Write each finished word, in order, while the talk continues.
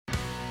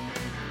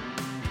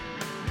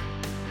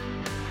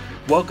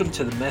Welcome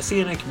to the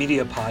Messianic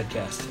Media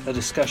Podcast, a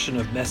discussion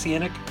of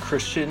Messianic,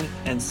 Christian,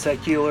 and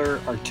secular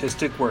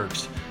artistic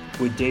works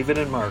with David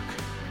and Mark.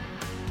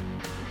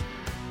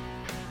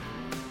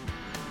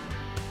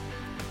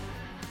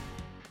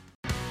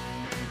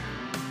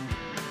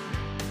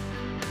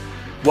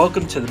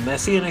 Welcome to the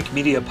Messianic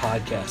Media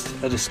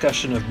Podcast, a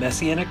discussion of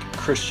Messianic,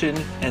 Christian,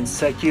 and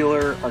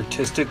secular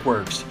artistic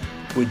works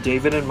with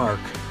David and Mark.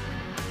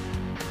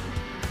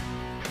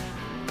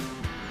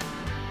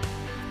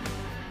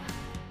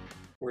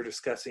 We're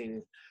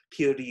discussing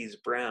P.O.D.'s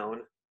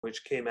Brown,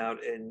 which came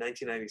out in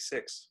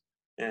 1996.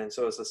 And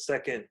so it's the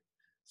second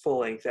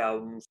full-length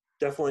album,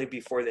 definitely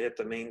before they hit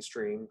the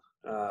mainstream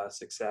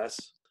success.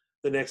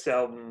 The next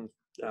album,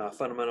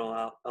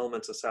 Fundamental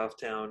Elements of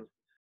Southtown,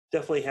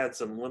 definitely had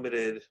some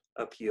limited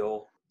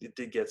appeal. It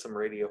did get some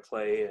radio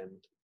play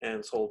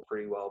and sold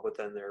pretty well, but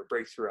then their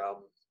breakthrough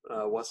album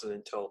wasn't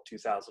until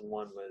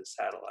 2001 with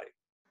Satellite.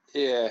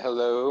 Yeah,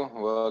 hello,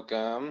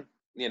 welcome.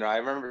 I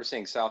remember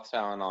seeing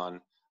Southtown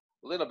on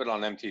a little bit on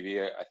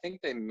MTV. I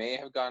think they may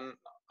have gone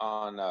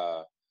on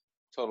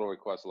Total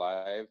Request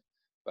Live,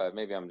 but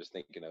maybe I'm just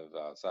thinking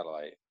of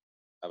Satellite.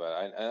 But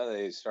I know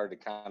they started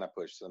to kind of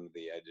push some of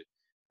the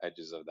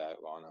edges of that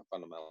on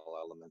Fundamental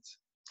Elements.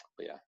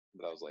 But yeah,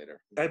 that was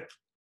later. I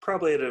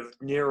probably had a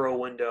narrow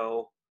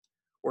window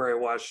where I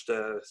watched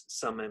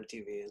some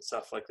MTV and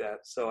stuff like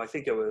that. So I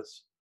think it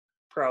was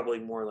probably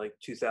more like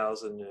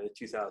 2000 to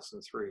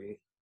 2003.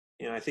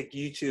 I think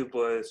YouTube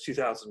was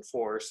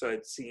 2004. So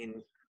I'd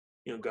seen,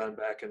 gone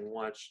back and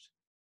watched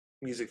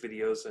music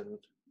videos. And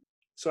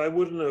so I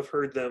wouldn't have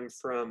heard them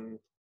from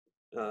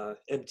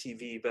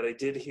MTV, but I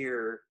did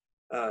hear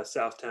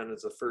Southtown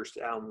as the first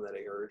album that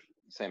I heard.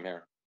 Same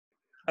here.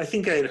 I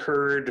think I had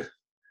heard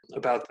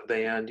about the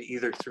band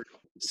either through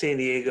the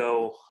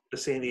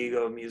San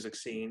Diego music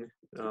scene,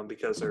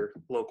 because they're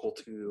local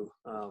to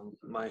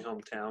my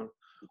hometown,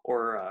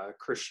 or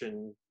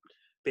Christian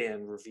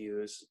band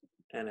reviews,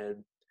 and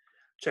had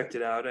checked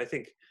it out. I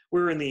think we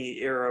were in the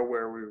era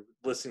where we were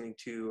listening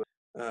to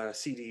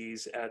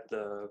CDs at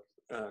the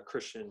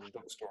Christian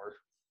bookstore.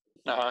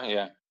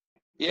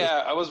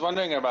 Yeah, I was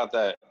wondering about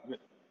that.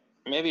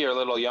 Maybe you're a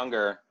little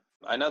younger.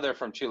 I know they're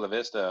from Chula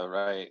Vista,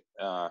 right?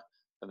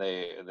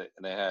 They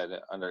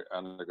had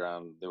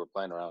underground. They were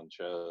playing around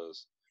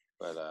shows,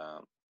 but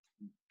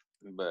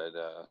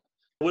it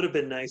would have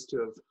been nice to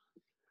have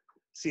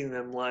seen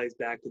them live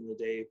back in the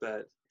day,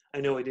 but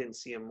I know I didn't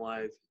see them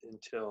live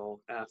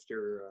until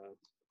after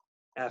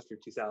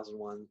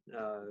 2001,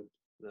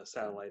 the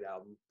Satellite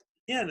album.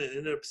 Yeah, and I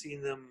ended up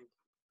seeing them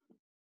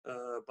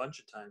a bunch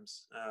of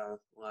times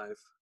live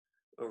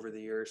over the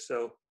years.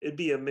 So it'd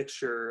be a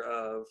mixture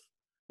of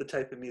the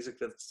type of music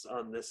that's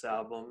on this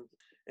album,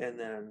 and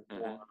then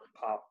more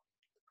pop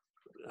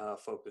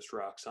focused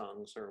rock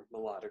songs or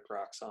melodic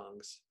rock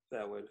songs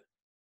that would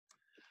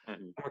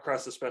come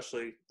across,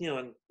 especially,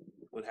 and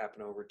would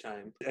happen over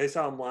time. I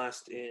saw them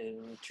last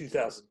in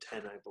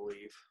 2010, I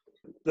believe.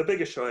 The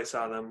biggest show I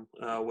saw them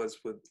was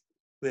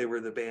they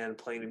were the band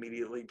playing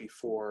immediately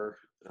before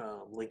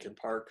Linkin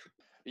Park.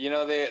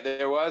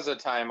 There was a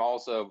time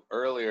also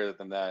earlier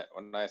than that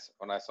when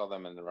I saw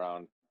them in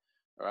around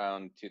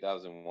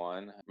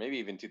 2001, maybe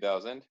even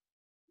 2000,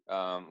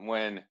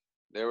 when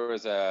there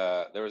was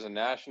a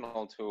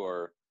national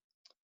tour,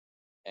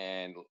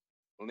 and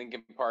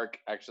Linkin Park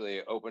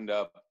actually opened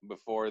up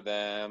before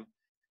them,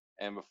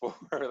 and before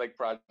like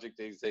Project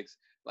 86,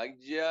 like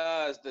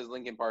just as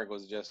Linkin Park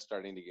was just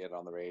starting to get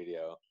on the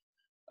radio,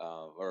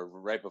 or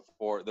right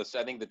before this.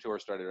 I think the tour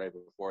started right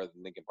before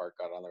Linkin Park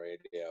got on the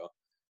radio,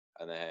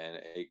 and then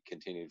it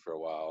continued for a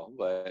while.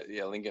 But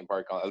yeah, Linkin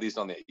Park, at least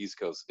on the East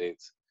Coast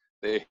states,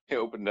 they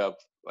opened up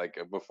like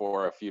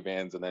before a few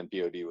bands, and then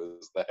P.O.D.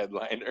 was the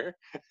headliner.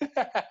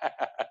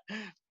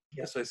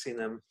 Yes, I've seen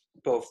them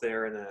both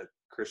there in a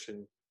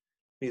Christian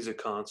music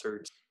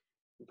concert.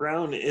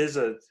 Brown is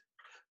a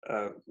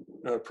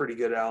pretty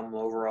good album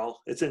overall.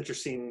 It's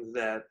interesting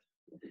that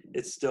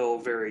it's still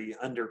very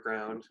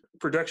underground.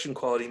 Production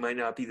quality might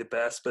not be the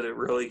best, but you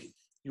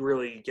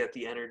really get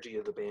the energy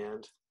of the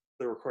band.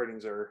 The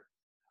recordings are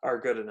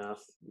good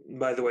enough.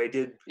 By the way, I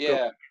did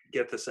go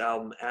get this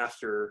album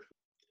after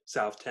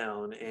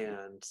Southtown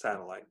and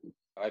Satellite.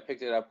 I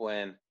picked it up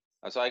when,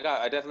 so I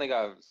definitely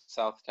got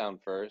Southtown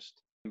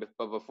first,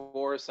 but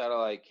before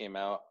Satellite came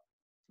out,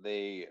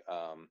 they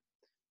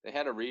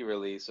had a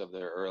re-release of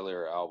their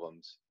earlier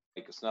albums.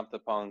 Like Snuff the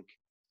Punk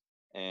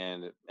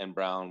and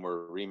Brown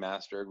were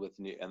remastered with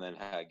new, and then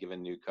had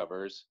given new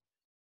covers.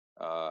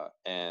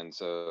 And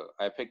so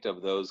I picked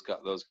up those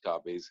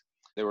copies.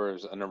 There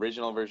was an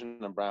original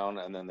version of Brown,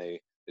 and then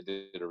they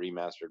did a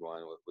remastered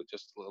one with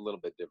just a little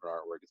bit different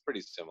artwork. It's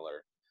pretty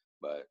similar,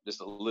 but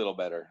just a little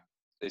better.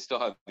 They still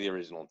have the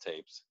original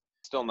tapes.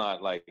 Still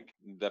not like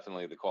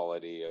definitely the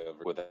quality of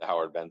with the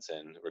Howard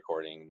Benson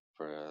recording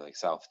for like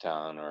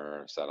Southtown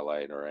or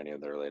Satellite or any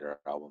of their later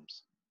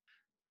albums.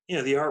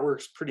 Yeah, the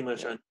artwork's pretty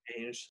much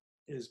unchanged.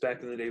 It was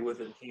back in the day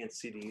with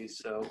enhanced CDs,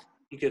 so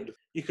you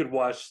could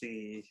watch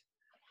the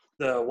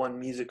one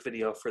music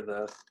video for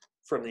the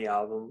from the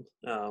album,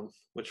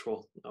 which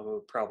we'll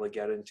probably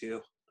get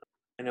into.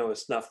 I know with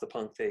Snuff the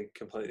Punk, they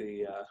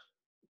completely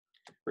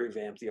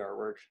revamped the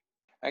artwork.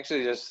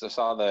 Actually, just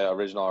saw the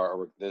original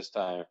artwork this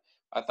time.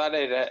 I thought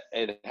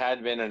it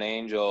had been an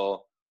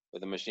angel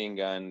with a machine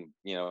gun,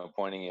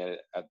 pointing it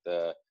at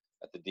the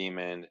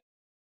demon.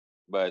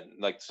 But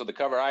like, so the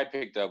cover I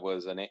picked up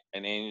was an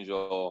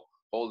angel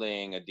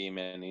holding a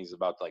demon. He's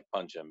about to like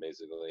punch him,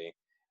 basically.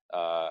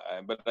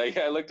 But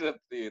I looked up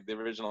the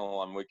original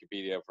on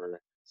Wikipedia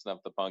for Snuff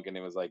the Punk, and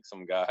it was like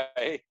some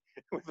guy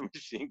with a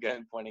machine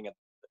gun pointing at,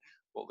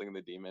 holding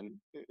the demon,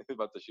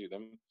 about to shoot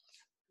him.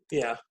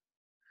 Yeah.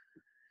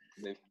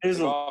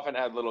 They've often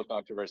had little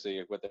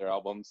controversy with their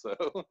albums, so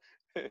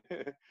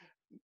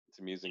it's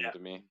amusing to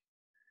me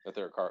with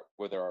their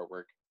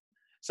artwork.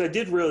 So I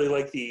did really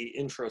like the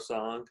intro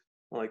song,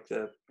 like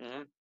the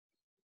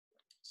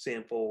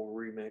sample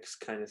remix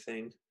kind of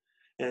thing,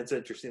 and it's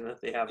interesting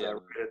that they have that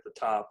right at the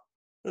top.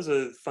 It was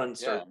a fun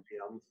start to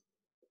the album.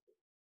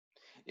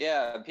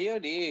 Yeah,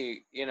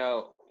 P.O.D.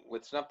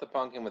 With Snuff the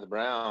Punk and with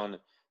Brown,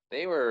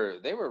 they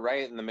were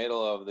right in the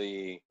middle of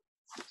the.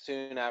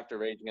 Soon after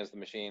Rage Against the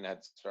Machine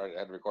had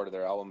recorded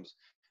their albums.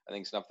 I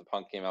think Snuff the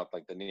Punk came out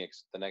like the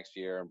next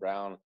year, and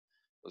Brown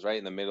was right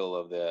in the middle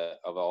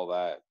of all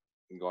that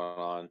going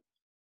on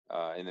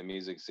in the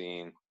music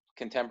scene.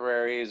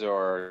 Contemporaries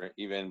or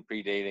even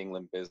predating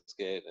Limp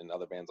Bizkit and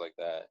other bands like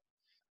that.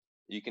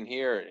 You could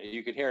hear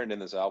it in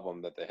this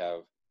album that they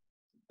have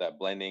that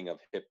blending of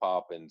hip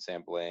hop and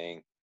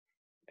sampling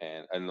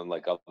and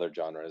like other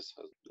genres.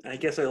 I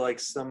guess I like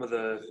some of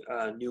the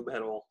new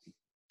metal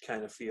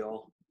kind of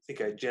feel. I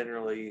think I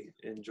generally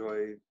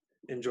enjoy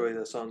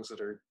the songs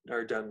that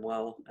are done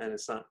well, and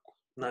it's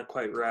not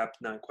quite rap,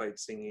 not quite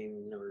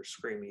singing or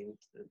screaming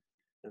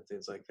and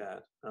things like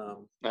that.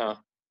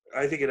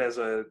 I think it has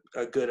a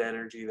good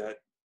energy that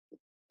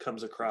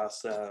comes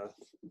across,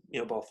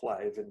 both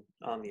live and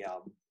on the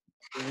album.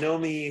 Know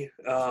Me,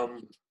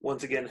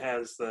 once again,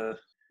 has the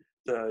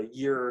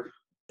year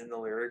in the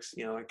lyrics.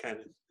 It kind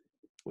of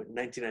with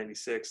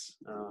 1996,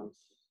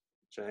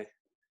 which I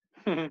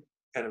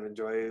kind of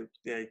enjoy.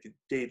 Yeah, you could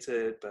date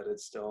it, but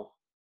it's still,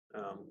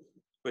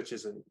 which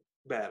isn't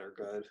bad or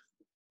good.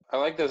 I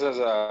like this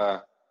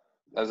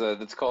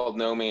it's called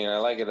Know Me, and I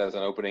like it as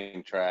an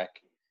opening track,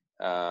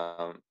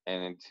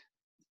 and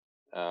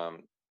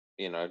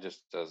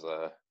just as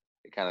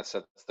it kind of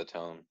sets the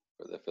tone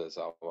for this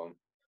album.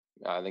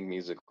 I think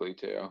musically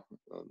too,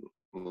 a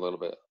little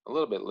bit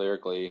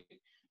lyrically,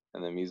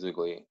 and then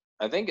musically.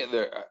 I think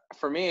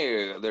for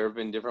me, there have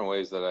been different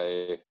ways that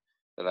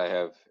I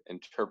have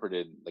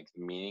interpreted like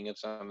the meaning of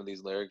some of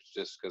these lyrics,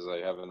 just because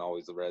I haven't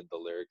always read the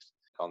lyrics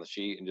on the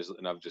sheet,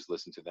 and I've just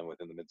listened to them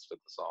within the midst of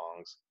the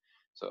songs.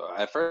 So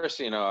at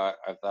first, I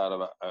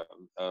thought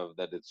of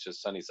that it's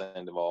just Sonny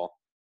Sandoval,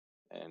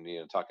 and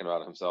talking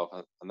about himself,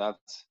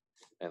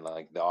 and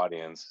like the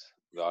audience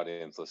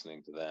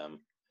listening to them.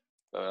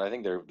 But I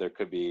think there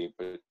could be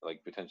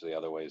like potentially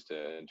other ways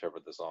to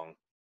interpret the song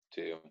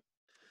too.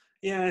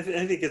 Yeah, I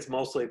think it's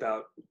mostly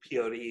about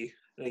P.O.D.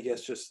 I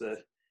guess just the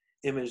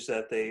image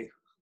that they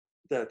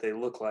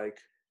look like.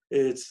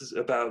 It's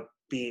about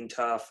being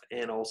tough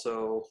and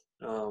also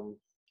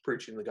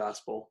preaching the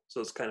gospel. So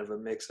it's kind of a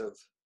mix of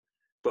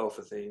both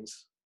of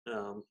things.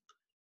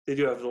 They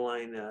do have the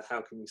line,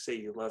 "How can you say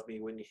you love me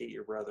when you hate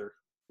your brother?"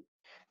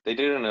 They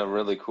did it in a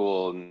really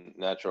cool,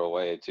 natural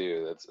way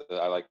too.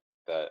 I like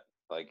that.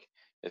 Like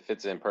it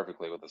fits in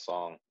perfectly with the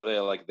song.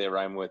 They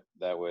rhyme with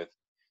that with,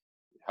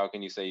 "How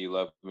can you say you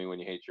love me when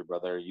you hate your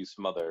brother? You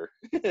smother."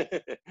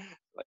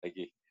 Like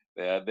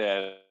they had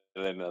that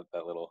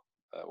little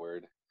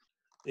word.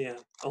 Yeah.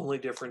 Only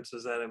difference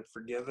is that I'm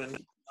forgiven,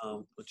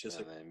 which is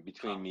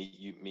between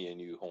me and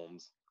you,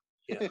 Holmes.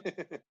 Yeah.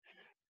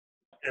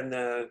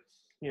 And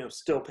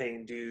still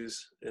paying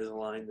dues is a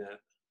line that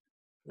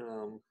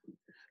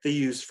they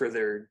used for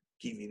their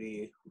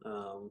DVD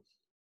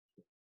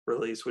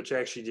release, which I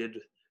actually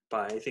did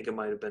buy. I think it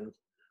might have been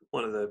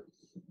one of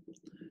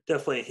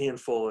definitely a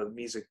handful of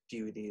music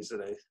DVDs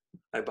that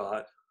I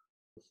bought.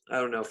 I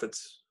don't know if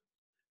it's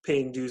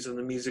paying dues in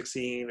the music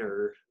scene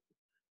or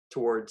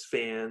towards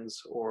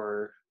fans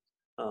or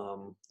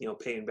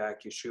paying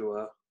back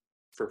Yeshua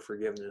for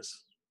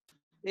forgiveness.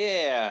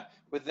 Yeah,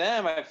 with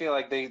them, I feel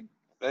like I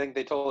think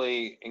they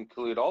totally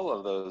include all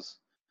of those.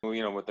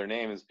 With their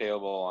name is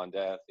payable on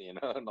death, and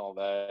all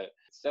that.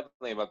 It's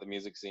definitely about the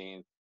music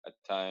scene at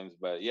times,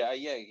 but yeah.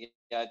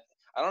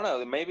 I don't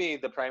know. Maybe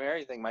the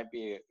primary thing might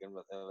be in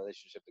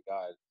relationship to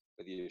God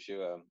with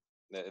Yeshua.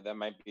 That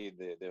might be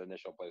the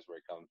initial place where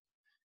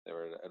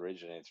it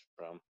originates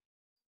from.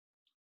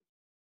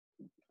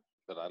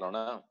 But I don't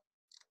know.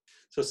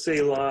 So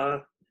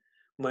Selah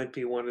might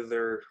be one of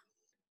their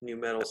new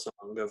metal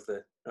song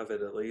of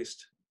it at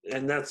least,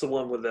 and that's the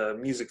one with the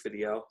music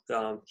video.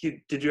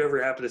 Did you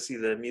ever happen to see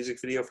the music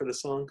video for the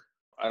song?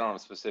 I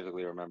don't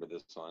specifically remember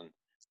this one.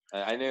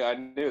 I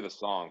knew the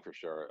song for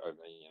sure. I've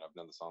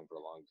known the song for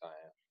a long time.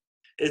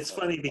 It's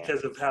funny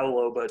because of how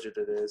low budget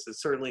it is.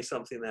 It's certainly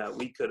something that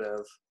we could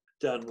have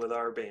done with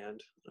our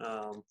band.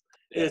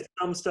 Yeah. It's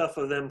some stuff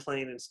of them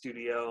playing in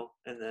studio,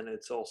 and then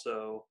it's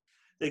also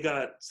they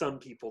got some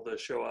people to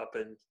show up,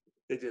 and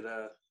they did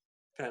a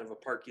kind of a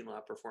parking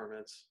lot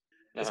performance.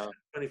 It's kind Uh-huh.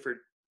 of funny for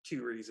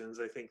two reasons.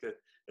 I think that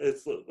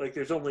it's like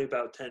there's only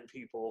about 10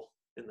 people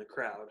in the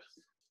crowd.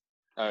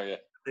 Oh yeah.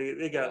 They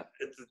Yeah. got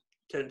it's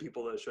 10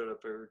 people that showed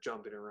up are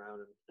jumping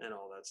around and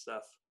all that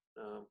stuff.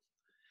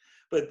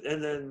 But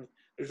and then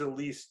there's at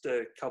least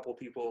a couple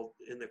people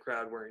in the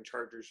crowd wearing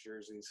Chargers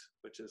jerseys,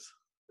 which is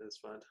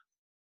fun.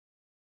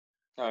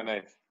 Oh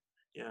nice.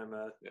 Yeah,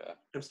 Yeah.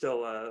 I'm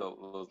still a The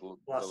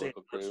Los local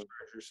Angeles crew.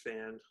 Chargers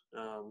fan.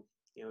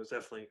 I was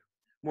definitely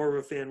more of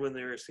a fan when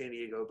they were in San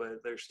Diego,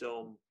 but they're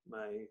still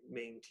my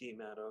main team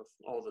out of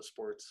all the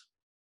sports.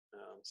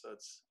 So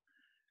it's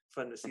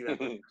fun to see that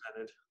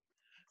represented.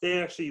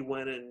 They actually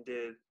went and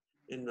did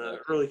in the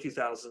Okay. early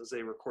 2000s.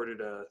 They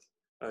recorded a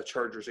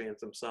Chargers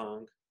anthem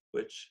song,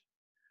 which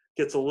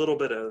gets a little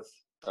bit of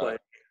play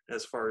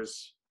as far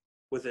as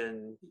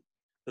within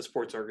the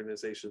sports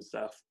organization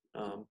stuff.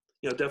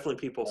 Definitely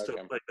people still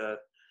Okay. play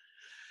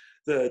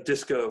the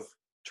Disco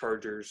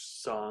Chargers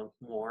song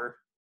more,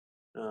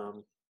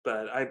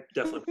 but I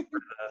definitely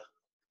prefer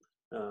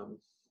the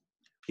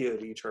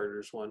P.O.D.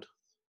 Chargers one.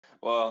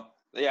 Well,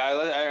 yeah,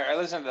 I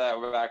listened to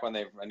that back when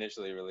they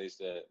initially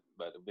released it,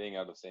 but being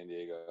out of San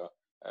Diego,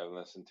 I haven't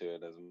listened to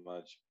it as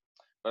much.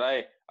 But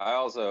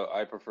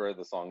I prefer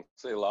the song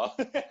 "Say La"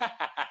 to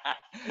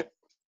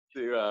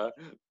to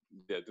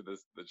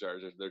the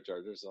Chargers their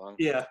Chargers song.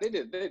 Yeah, They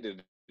did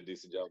a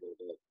decent job with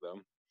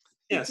them.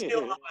 yeah.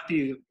 Still might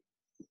be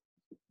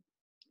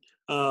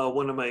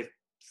one of my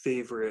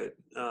favorite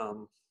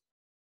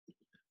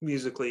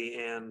musically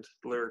and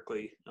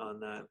lyrically on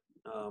that.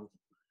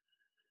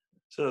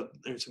 So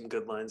there's some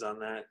good lines on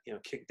that.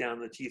 Kick down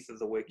the teeth of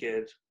the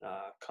wicked,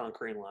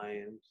 conquering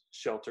lion,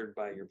 sheltered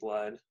by your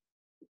blood.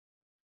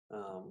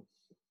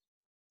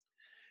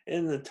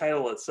 And the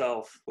title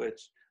itself,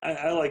 which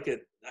I like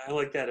it. I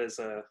like that as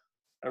a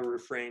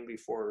refrain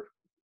before,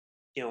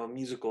 a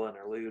musical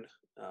interlude.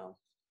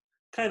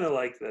 Kind of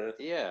like the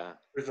Yeah.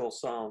 original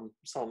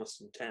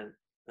psalmist intent,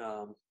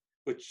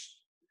 which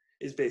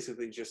is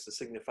basically just to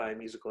signify a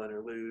musical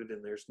interlude,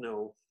 and there's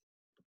no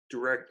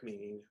direct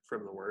meaning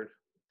from the word.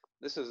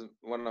 This is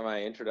one of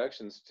my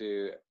introductions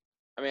to.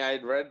 I mean,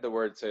 I'd read the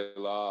word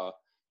 "selah"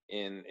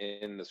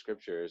 in the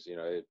scriptures.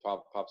 It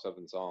pops up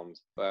in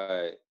Psalms,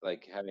 but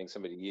like having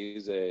somebody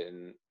use it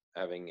and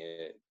having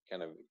it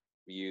kind of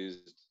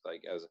used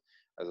like as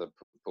a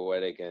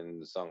poetic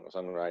and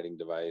songwriting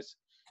device.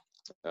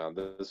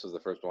 This was the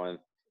first one.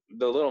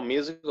 The little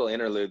musical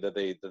interlude that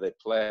they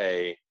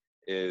play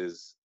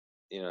is,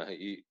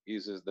 he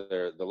uses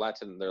their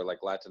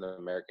like Latin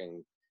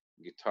American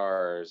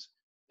guitars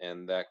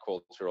and some of that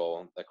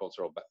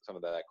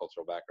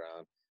cultural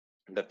background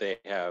that they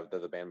have,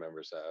 that the band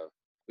members have.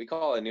 We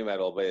call it new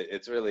metal, but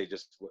it's really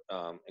just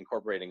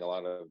incorporating a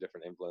lot of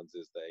different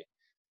influences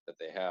that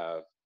they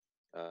have,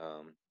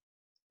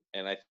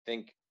 and I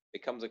think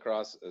it comes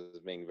across as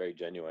being very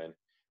genuine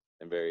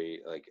and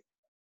very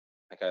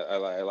I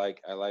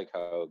like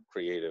how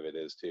creative it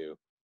is too.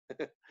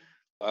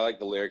 I like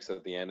the lyrics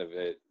at the end of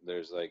it.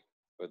 There's like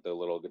with the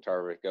little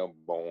guitar riff go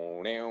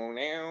boom, now,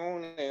 now,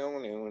 now,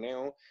 now,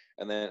 now,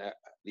 and then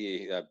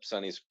the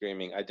Sonny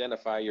screaming,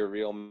 "Identify your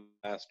real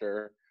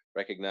master,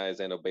 recognize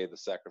and obey the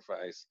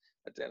sacrifice.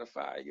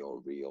 Identify your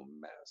real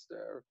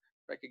master,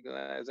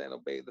 recognize and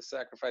obey the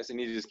sacrifice." And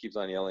he just keeps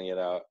on yelling it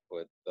out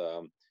with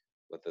the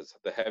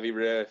heavy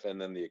riff and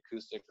then the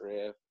acoustic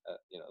riff.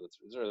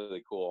 It's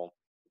really cool.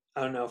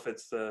 I don't know if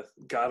it's the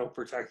God will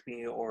protect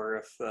me, or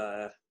if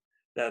that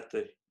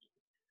the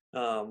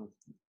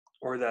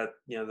or that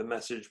the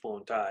message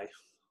won't die.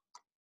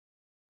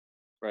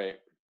 Right,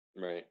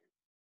 right.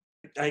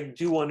 I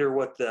do wonder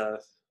what the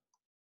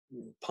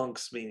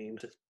punks meaning.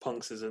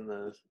 Punks is in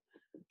the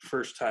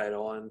first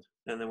title, and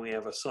then we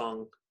have a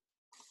song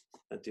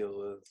that deals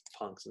with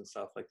punks and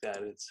stuff like that.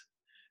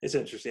 It's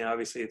interesting.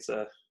 Obviously, it's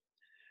a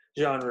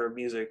genre of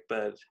music,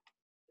 but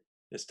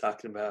it's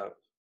talking about.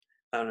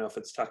 I don't know if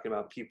it's talking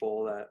about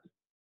people that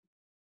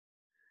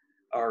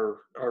are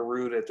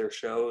rude at their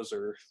shows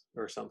or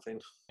something.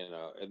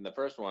 In the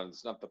first one,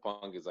 Snuff the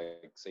Punk is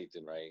like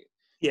Satan, right?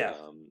 Yeah,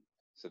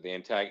 So the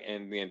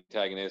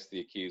antagonist, the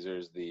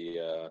accusers,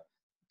 the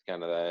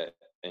kind of that,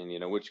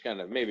 and which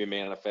kind of maybe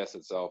manifests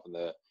itself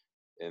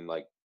in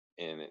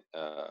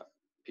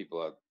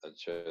people at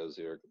shows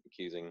who are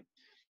accusing.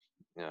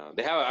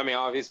 They have. I mean,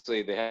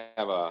 obviously they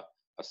have a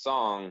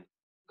song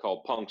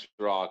called "Punks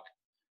Rock."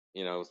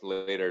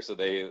 Later, so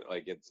they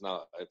like it's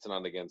not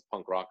against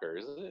punk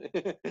rockers,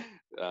 but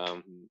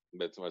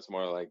it's much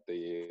more like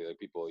the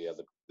people,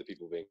 the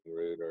people being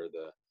rude, or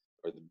the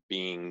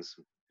beings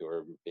who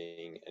are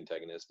being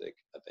antagonistic,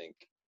 I think.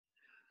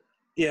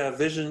 yeah.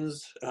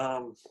 Visions.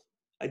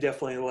 I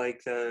definitely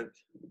like that.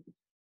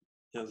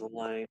 The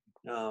line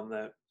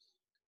that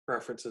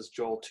references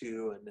Joel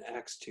 2 and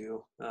Acts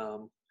 2.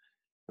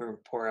 Or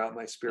pour out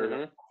my spirit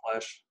Mm-hmm. of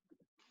flesh.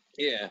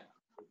 Yeah.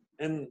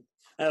 And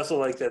I also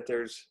like that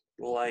there's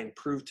the line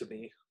 "prove to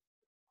me,"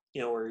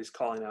 where he's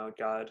calling out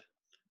God.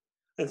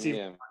 That's even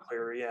Yeah.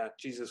 clearer. Yeah,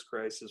 Jesus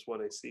Christ is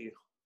what I see.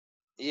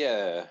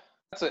 Yeah.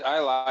 I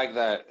like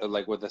that,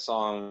 like with the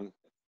song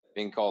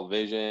being called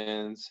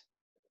Visions,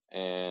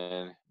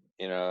 and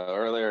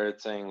earlier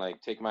it's saying like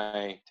take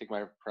my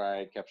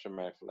pride, capture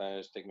my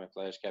flesh, take my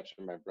flesh,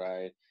 capture my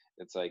bride.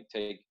 It's like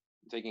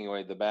taking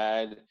away the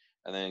bad,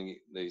 and then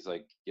he's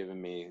like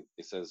giving me,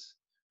 he says,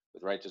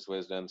 with righteous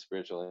wisdom,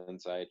 spiritual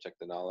insight, check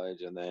the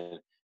knowledge, and then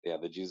yeah,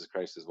 the Jesus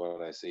Christ is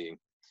what I see.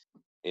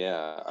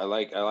 Yeah, I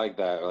like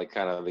that, like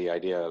kind of the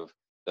idea of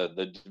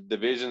the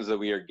visions that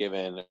we are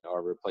given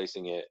are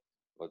replacing it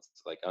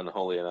what's like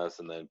unholy in us,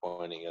 and then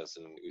pointing us,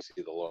 and we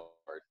see the Lord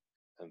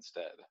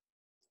instead.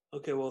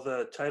 Okay, well,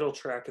 the title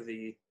track of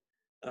it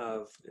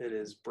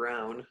is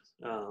Brown.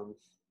 So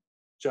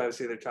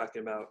obviously they're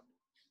talking about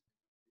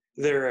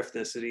their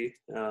ethnicity,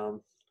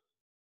 and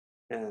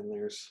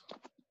there's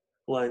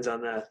lines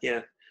on that.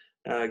 Yeah,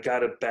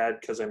 got it bad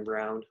because I'm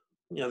brown.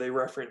 They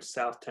reference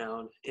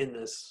Southtown in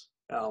this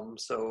album,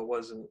 so it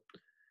wasn't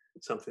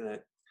something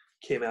that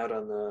came out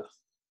on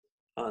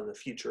the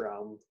future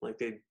album. Like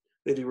they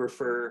do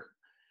refer.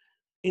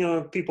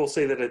 People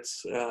say that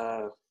it's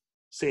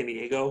San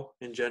Diego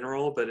in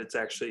general, but it's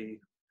actually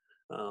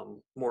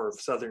more of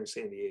southern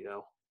San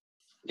Diego.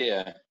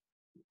 Yeah.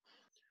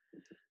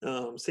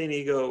 San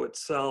Diego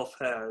itself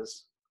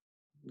has,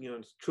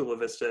 Chula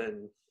Vista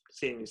and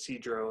San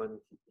Ysidro and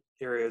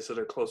areas that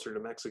are closer to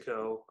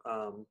Mexico.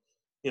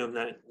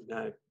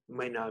 Not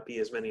might not be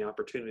as many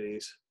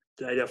opportunities.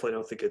 I definitely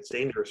don't think it's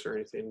dangerous or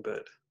anything,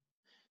 but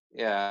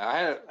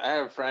Yeah, I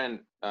had a friend,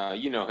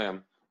 you know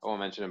him. I won't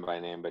mention him by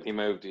name, but he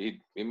moved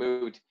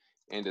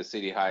into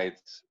City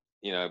Heights,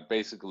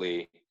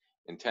 basically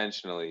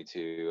intentionally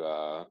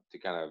to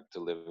kind of to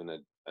live in a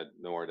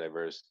more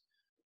diverse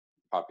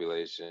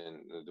population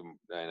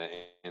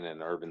in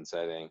an urban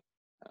setting.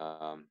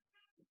 Um,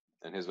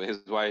 and his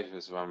wife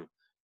is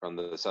from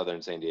the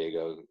southern San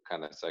Diego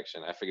kind of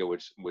section. I forget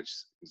which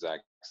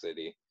exact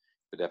city,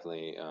 but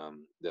definitely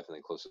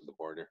close to the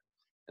border,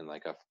 in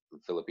like a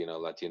Filipino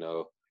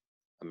Latino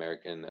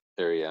American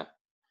area.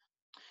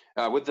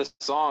 With the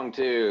song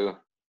too,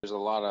 there's a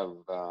lot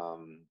of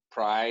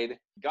pride.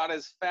 God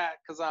is fat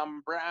because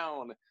I'm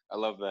brown. I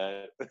love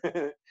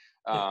that.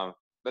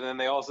 But then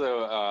they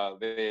also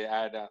they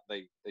add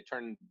they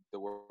turn the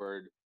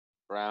word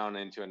brown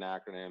into an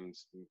acronym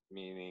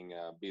meaning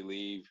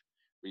believe,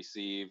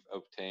 receive,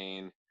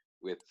 obtain,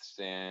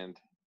 withstand,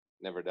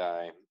 never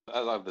die.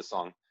 I love the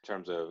song in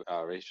terms of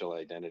racial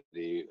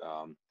identity,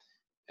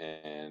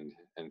 and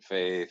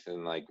faith,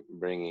 and like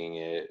bringing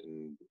it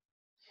and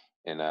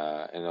in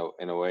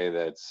a way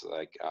that's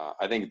like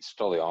I think it's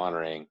totally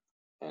honoring,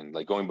 and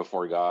like going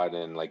before God,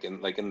 and like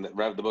in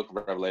the book of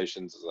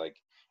Revelations is like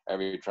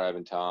every tribe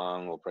and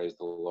tongue will praise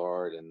the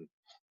Lord. And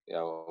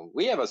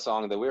we have a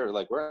song that we're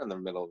in the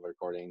middle of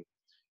recording,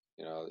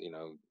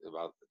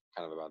 about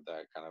about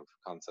that kind of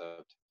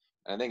concept,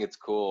 and I think it's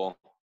cool.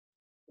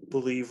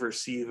 believe,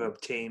 receive,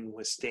 obtain,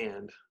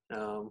 withstand.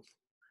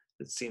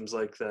 It seems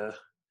like the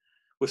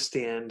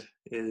withstand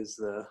is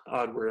the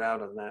odd word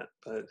out on that,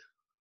 but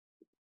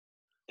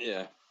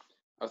Yeah,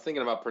 I was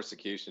thinking about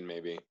persecution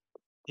maybe,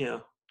 yeah,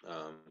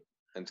 and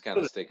it's kind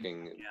of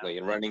sticking yeah, like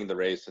and running the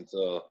race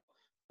until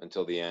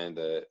the end,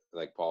 that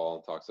like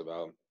Paul talks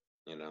about,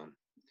 you know,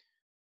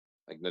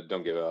 like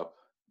don't give up,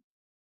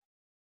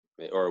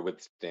 or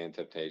withstand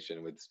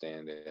temptation,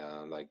 withstand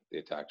like the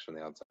attacks from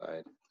the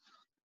outside.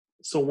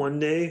 So one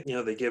day,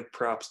 they give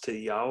props to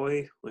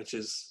Yahweh, which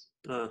is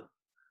a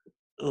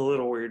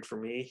little weird for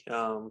me.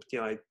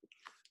 I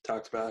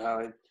talked about how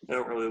I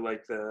don't really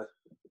like the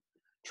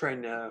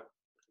trying to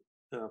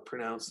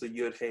pronounce the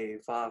Yud Hey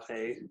Vav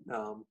Hey.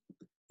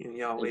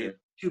 Yahweh, Hmm.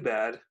 too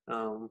bad.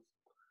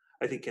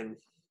 I think in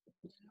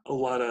a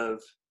lot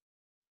of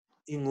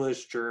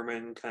English,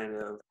 German kind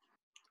of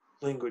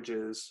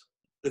languages,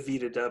 the V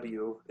to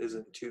W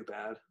isn't too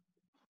bad.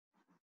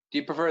 Do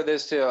you prefer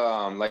this to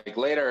like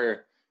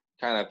later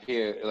kind of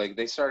like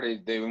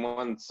they in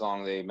one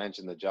song they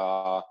mentioned the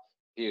jaw.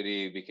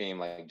 P.O.D became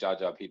like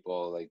Jaja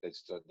people, like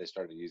they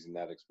started using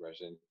that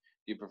expression.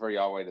 Do you prefer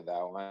Yahweh to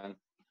that one?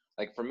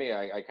 Like for me,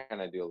 I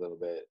kind of do a little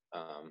bit,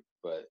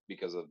 but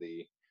because of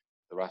the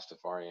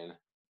Rastafarian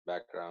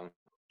background.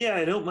 Yeah,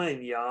 I don't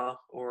mind Yah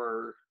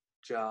or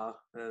Jah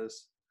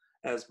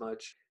as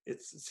much.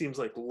 It seems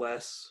like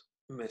less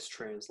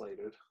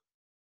mistranslated.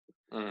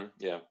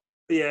 Yeah.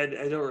 But yeah,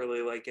 I don't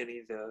really like any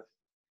of the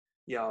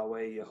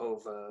Yahweh,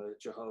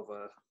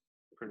 Jehovah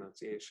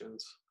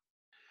pronunciations.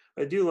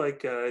 I do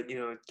like,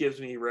 it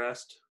gives me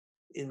rest.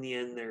 In the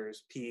end,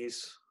 there's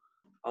peace.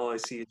 All I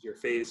see is your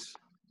face.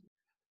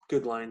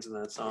 Good lines in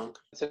that song.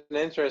 It's an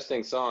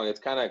interesting song. It's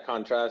kind of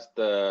contrast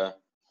the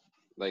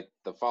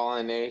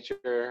fallen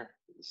nature,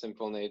 the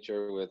sinful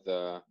nature with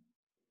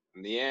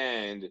in the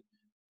end,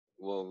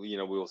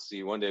 we'll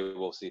see one day,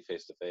 we'll see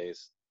face to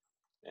face,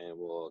 and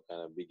we'll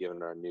kind of be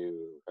given our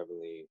new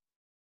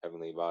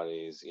heavenly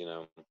bodies,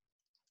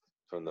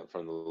 from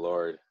the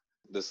Lord.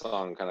 This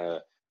song kind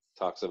of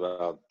talks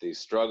about the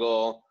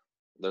struggle.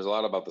 There's a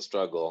lot about the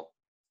struggle,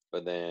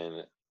 but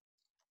then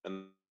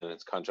and and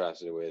it's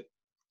contrasted with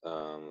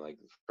like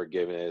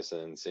forgiveness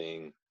and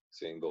seeing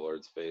the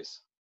Lord's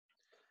face.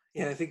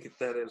 Yeah, I think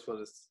that is what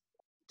it's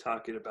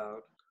talking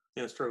about.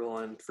 Struggle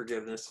and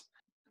forgiveness.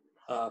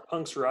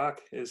 Punk's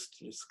Rock is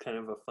just kind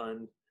of a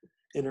fun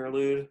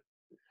interlude.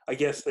 I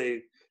guess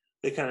they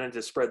kind of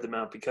just spread them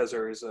out because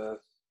there is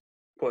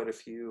quite a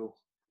few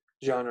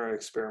genre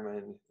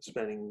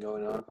experimenting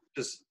going on,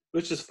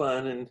 which is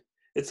fun, and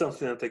it's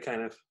something that they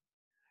kind of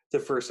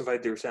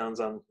diversified their sounds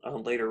on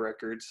later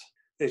records.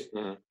 They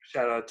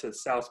shout out to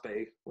South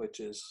Bay, which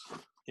is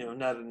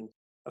not an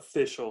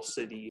official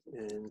city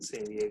in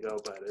San Diego,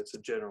 but it's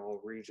a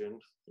general region,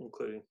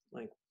 including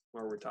like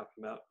where we're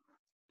talking about.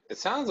 It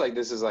sounds like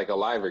this is like a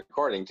live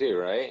recording too,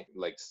 right?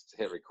 Like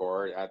hit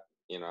record at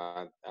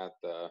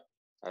the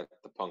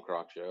punk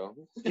rock show.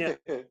 Yeah,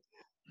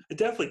 it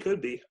definitely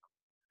could be.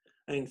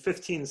 I mean,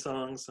 15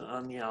 songs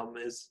on the album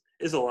is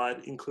a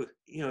lot.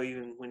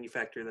 Even when you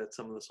factor that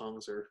some of the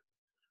songs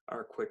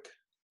are quick.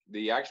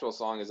 The actual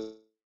song is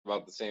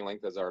about the same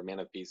length as our Man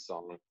of Peace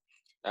song.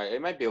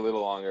 It might be a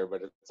little longer,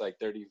 but it's like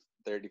 30,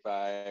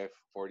 35,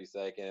 40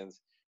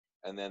 seconds,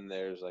 and then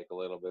there's like a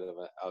little bit of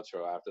an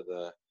outro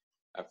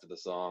after the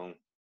song.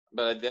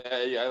 But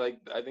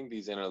I think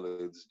these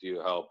interludes do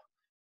help,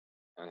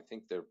 and I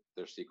think they're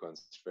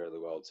sequenced fairly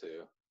well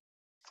too.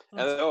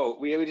 And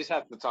we just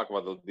have to talk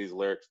about these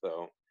lyrics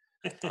though,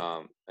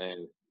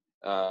 and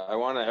I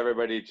want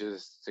everybody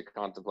just to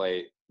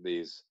contemplate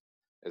these.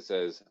 It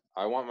says,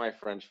 "I want my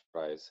French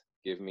fries.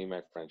 Give me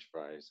my French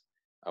fries.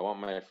 I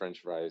want my French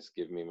fries.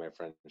 Give me my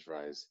French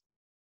fries."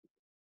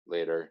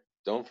 Later,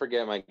 "Don't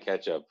forget my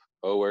ketchup.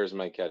 Oh, where's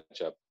my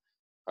ketchup?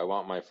 I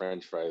want my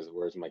French fries.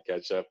 Where's my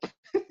ketchup?"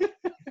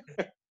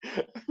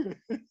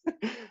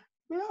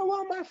 I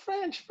want my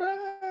French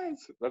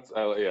fries. That's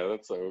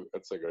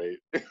so great.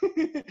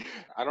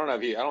 I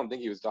don't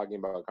think he was talking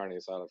about carne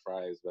asada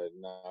fries, but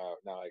now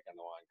I kind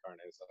of want carne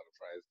asada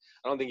fries.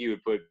 I don't think he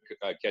would put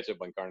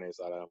ketchup on carne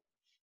asada,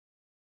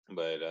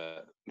 but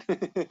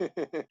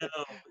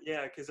No,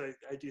 yeah, because I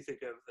do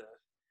think of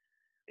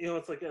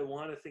it's like I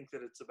want to think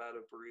that it's about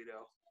a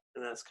burrito,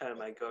 and that's kind of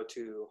my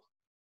go-to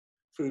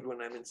food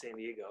when I'm in San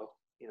Diego.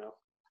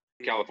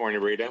 California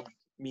burrito,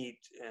 meat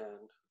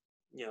and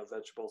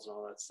vegetables and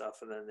all that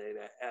stuff, and then they'd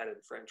add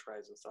in French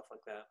fries and stuff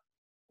like that.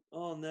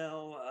 Oh,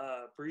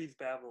 now "Breathe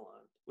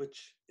Babylon,"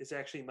 which is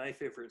actually my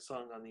favorite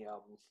song on the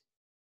album.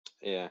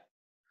 Yeah,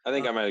 I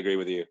think I might agree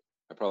with you.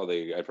 I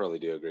probably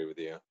do agree with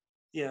you.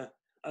 Yeah,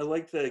 I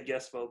like the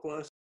guest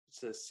vocalist.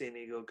 It's a San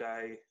Diego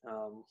guy,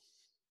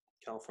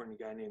 California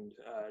guy named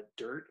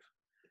Dirt.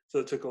 So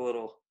it took a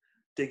little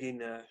digging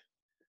to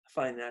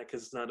find that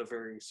because it's not a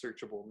very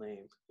searchable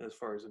name as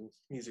far as a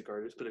music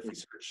artist. But if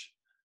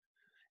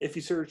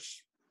you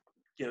search,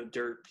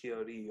 Dirt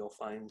P.O.D, you'll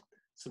find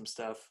some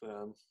stuff,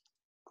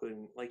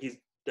 including like he's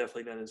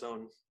definitely done his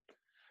own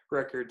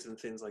records and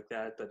things like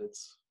that. But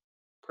it's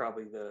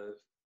probably the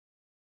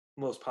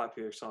most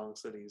popular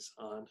songs that he's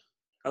on.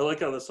 I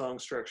like how the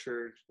song's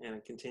structured and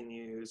it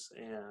continues,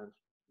 and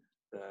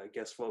the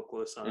guest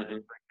vocalist on it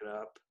break it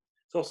up.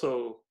 It's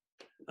also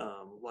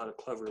a lot of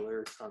clever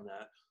lyrics on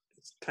that.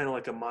 It's kind of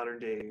like a modern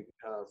day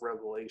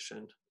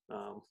Revelation.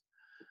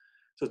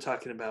 So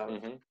talking about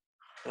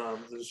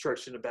the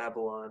destruction of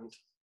Babylon,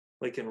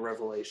 like in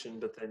Revelation,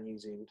 but then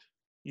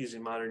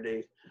using modern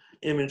day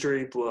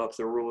imagery, blew up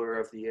the ruler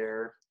of the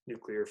air,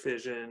 nuclear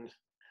fission.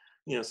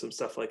 Some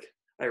stuff like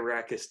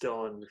Iraq is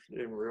still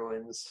in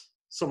ruins.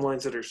 Some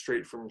lines that are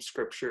straight from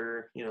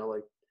scripture,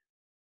 like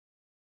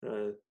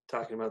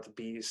talking about the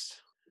beast.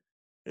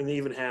 And they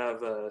even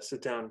have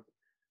sit down.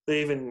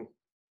 They even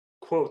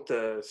quote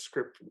the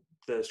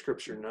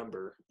scripture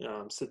number.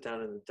 Sit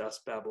down in the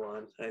dust,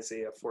 Babylon,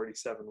 Isaiah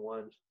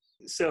 47:1.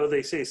 So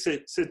they say,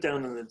 sit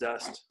down in the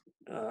dust,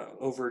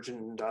 O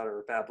virgin daughter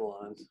of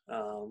Babylon.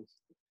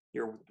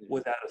 You're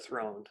without a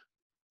throne.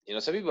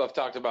 Some people have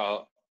talked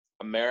about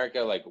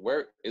America, like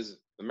where is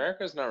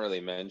America's not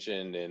really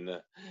mentioned in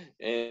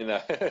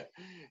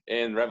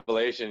in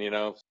Revelation.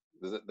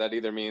 That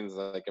either means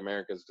like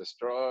America's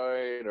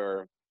destroyed,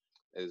 or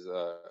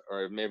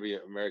or maybe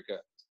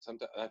America.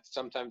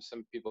 Sometimes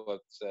some people have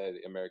said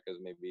America's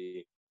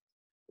maybe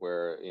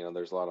where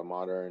there's a lot of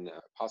modern,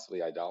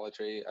 possibly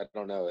idolatry. I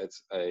don't know.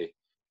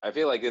 I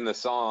feel like in the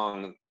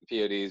song,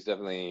 P.O.D is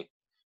definitely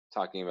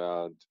talking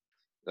about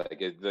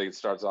like it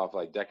starts off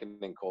like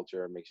decadent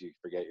culture makes you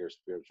forget your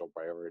spiritual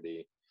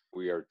priority.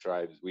 We are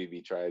tribes, we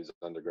be tribes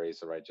under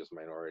grace, a righteous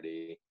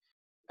minority.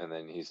 And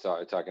then he's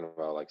talking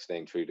about like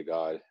staying true to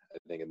God, I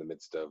think, in the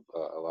midst of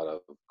a lot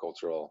of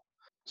cultural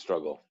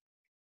struggle.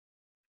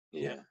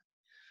 Yeah.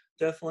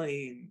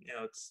 Definitely,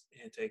 it's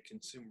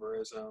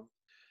anti-consumerism.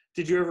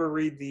 Did you ever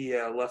read the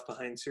Left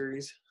Behind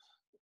series?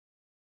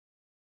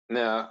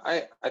 No,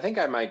 I think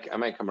I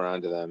might come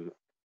around to them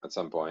at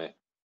some point.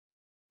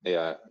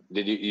 Yeah.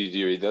 Did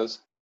you read those?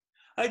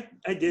 I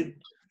did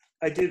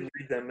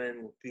read them,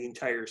 and the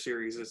entire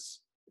series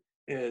is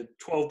a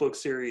 12-book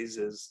series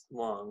is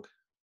long.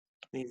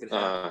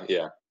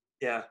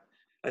 Yeah.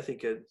 I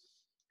think it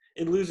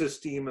loses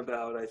steam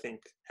about, I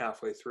think,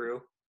 halfway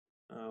through.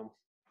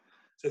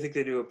 So I think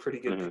they do a pretty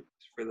good Hmm.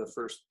 pace for the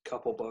first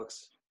couple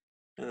books,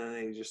 and then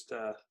they just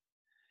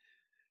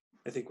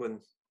I think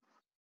when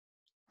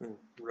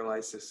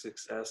realized the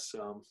success,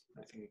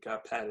 I think it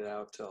got padded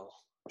out till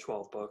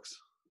 12 books.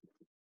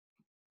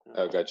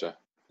 Oh, gotcha.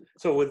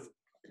 So with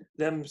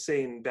them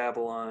saying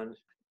Babylon,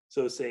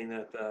 so saying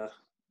that the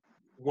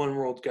one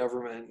world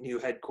government new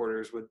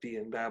headquarters would be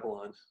in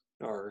Babylon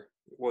or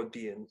would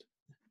be in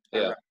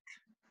Yeah. Iraq,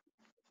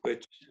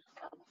 which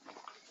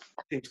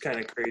seems kind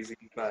of crazy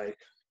by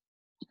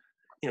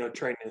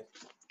trying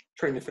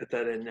to fit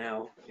that in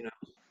now.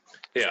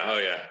 Yeah. Oh,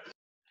 yeah.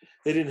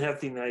 They didn't have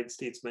the United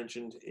States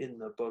mentioned in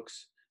the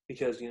books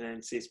because the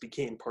United States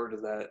became part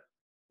of that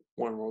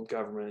one world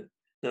government.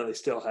 Now they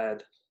still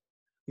had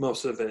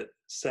most of it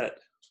set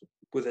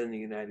within the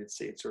United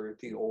States or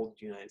the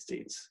old United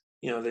States.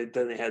 Then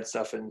they had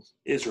stuff in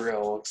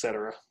Israel,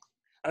 etc.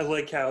 I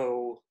like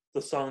how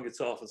the song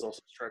itself is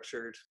also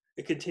structured.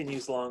 It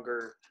continues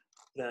longer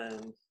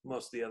than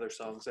most of the other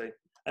songs. I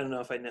don't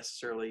know if I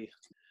necessarily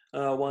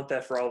want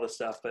that for all the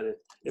stuff, but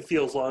it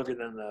feels longer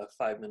than the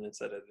 5 minutes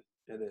that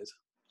it is.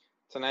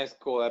 It's a nice,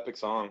 cool, epic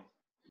song.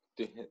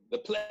 The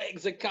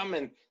plagues are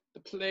coming.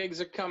 The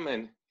plagues are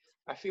coming.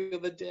 I feel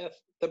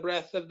the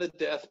breath of the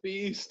death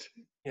beast.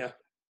 Yeah.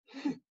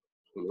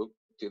 Look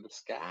to the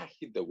sky,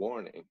 heed the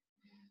warning.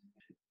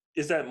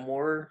 Is that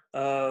more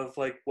of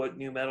like what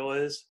new metal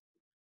is?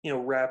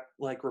 Rap,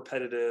 like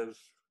repetitive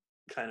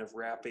kind of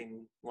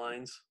rapping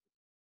lines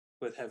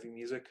with heavy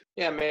music.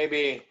 Yeah,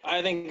 maybe.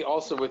 I think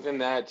also within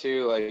that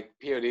too, like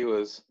P.O.D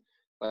was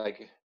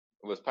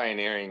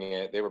pioneering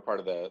it. They were part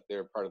of the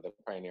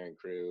pioneering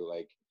crew.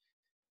 Like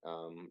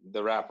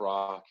the rap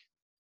rock,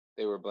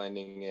 they were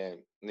blending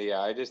it.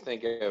 Yeah, I just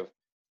think of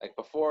like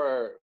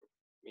before,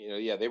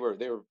 yeah, they were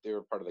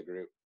part of the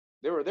group.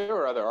 There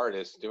were other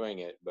artists doing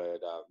it, but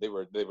they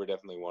were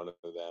definitely one of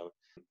them.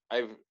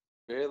 I've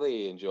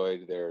really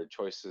enjoyed their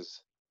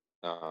choices,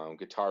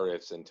 guitar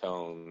riffs and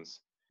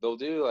tones. They'll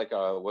do like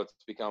what's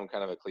become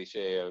kind of a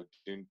cliche of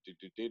doon, doo,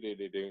 doo, doo, doo,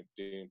 doo, doo,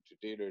 doo,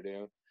 doo, doo,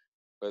 doo.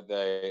 But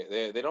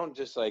they don't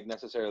just like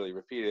necessarily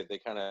repeat it. They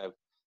kind of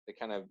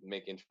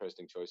make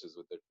interesting choices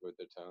with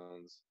their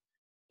tones.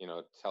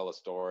 Tell a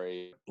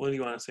story. What do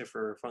you want to say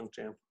for Funk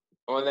Jam?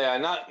 Well, yeah,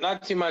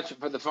 not too much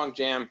for the funk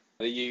jam.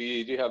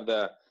 You do have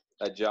that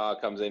jaw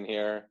comes in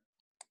here.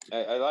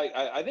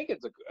 I think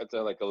it's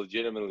a like a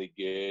legitimately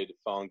good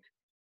funk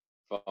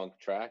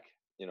track.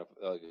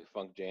 Like a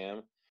funk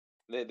jam.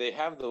 They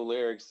have the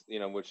lyrics,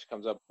 which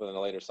comes up in a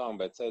later song,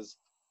 but it says,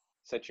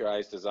 "Set your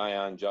eyes to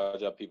Zion,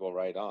 judge up people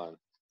right on."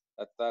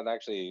 That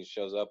actually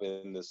shows up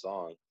in this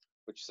song,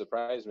 which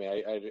surprised me.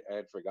 I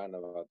had forgotten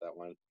about that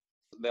one.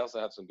 They also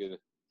have some good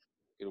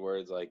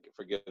words like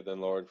 "Forgive them,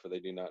 Lord, for they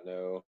do not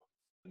know."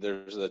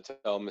 There's the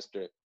tell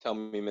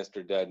me,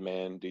 Mr. Dead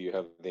Man, do you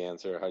have the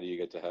answer? How do you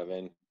get to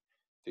heaven?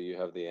 Do you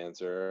have the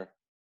answer?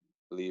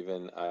 Believe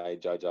in I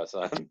Jaja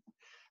San.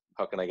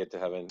 How can I get to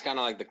heaven? Kind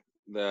of like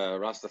the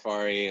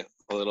Rastafari,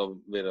 a little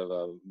bit of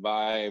a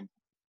vibe.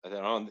 I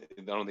don't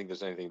think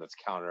there's anything that's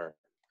counter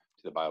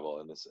to the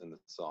Bible in this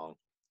song.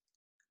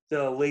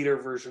 The later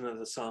version of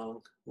the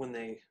song, when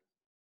they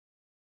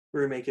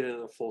remake it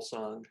into a full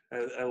song,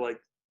 I like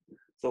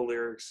the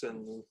lyrics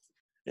and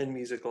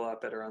music a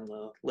lot better on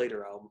the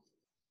later album.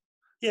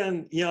 Yeah,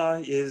 and yeah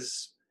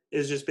is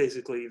just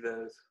basically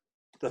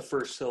the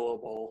first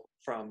syllable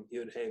from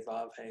Yud Hey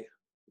Vav Hey.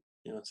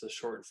 It's a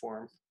short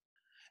form,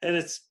 and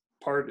it's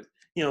part.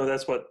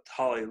 That's what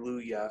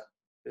Hallelujah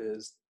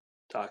is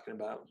talking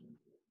about.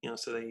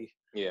 So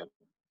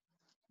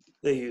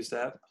they use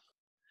that.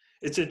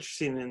 It's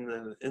interesting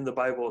in the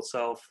Bible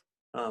itself.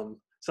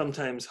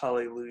 Sometimes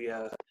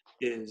Hallelujah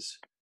is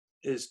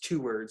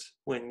two words.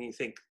 When you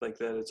think like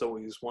that, it's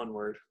always one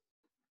word.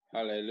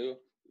 Hallelujah.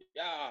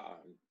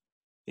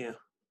 Yeah.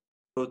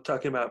 So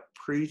talking about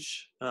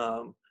preach,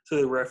 so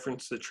they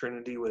reference the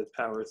Trinity with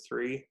power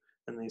 3,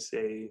 and they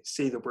say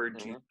the word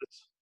Mm-hmm.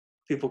 Jesus.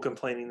 People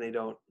complaining they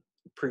don't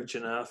preach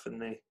enough,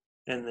 and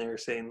they're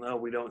saying, no,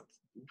 we don't.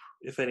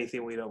 If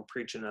anything, we don't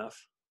preach enough.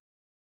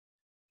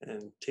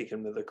 And take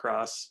him to the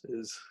cross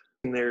is.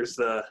 And there's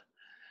the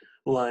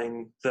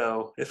line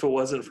though. If it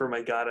wasn't for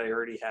my God, I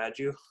already had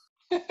you.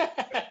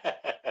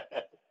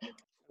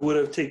 Would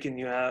have taken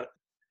you out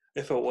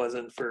if it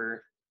wasn't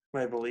for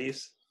my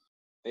beliefs.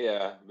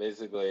 Yeah,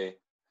 basically,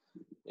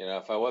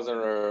 if I wasn't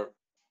a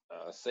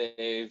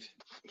saved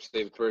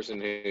person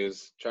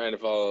who's trying to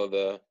follow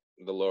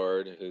the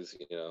Lord, who's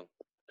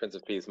Prince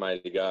of Peace,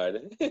 mighty God,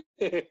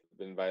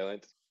 been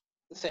violent.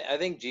 I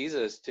think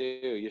Jesus too,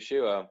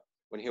 Yeshua,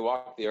 when he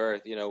walked the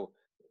earth,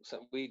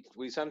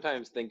 we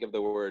sometimes think of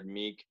the word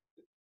meek,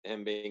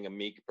 him being a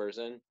meek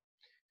person,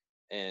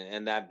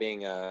 and that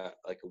being a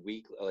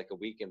weak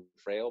and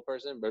frail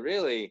person, but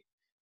really,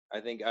 I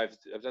think I've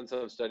done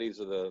some studies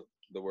of the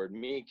word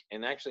meek,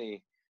 and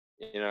actually,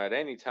 at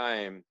any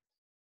time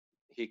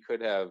he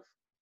could have,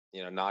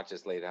 not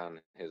just lay down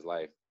his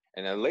life.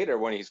 And then later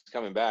when he's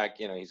coming back,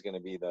 he's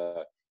going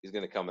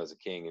to come as a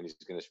king, and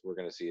we're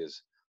going to see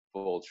his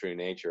full true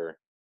nature,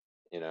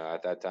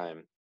 at that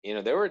time.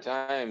 there were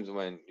times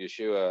when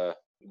Yeshua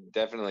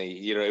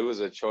definitely, it was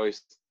a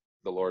choice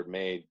the Lord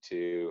made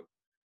to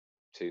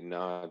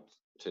not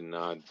to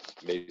not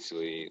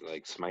basically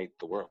like smite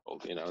the world,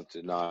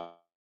 to not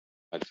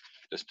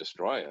just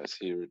destroy us.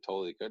 He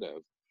totally could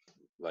have.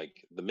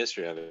 Like the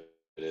mystery of it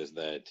is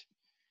that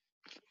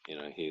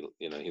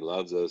he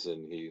loves us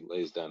and he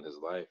lays down his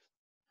life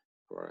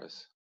for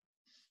us.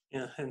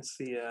 Yeah, hence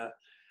the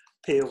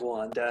Payable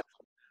on Death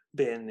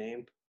band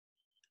name.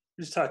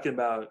 We're just talking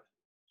about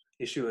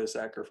Yeshua's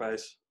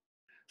sacrifice.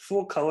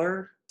 Full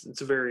Color,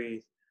 it's a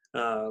very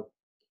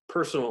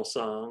personal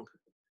song.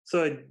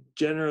 So I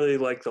generally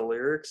like the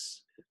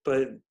lyrics,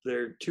 but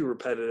they're too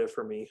repetitive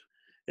for me.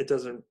 It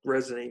doesn't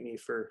resonate me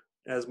for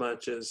as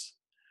much as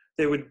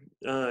they would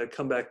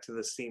come back to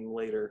this theme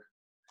later.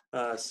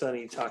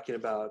 Sonny talking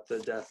about the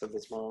death of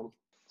his mom.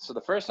 So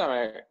the first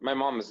time my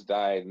mom has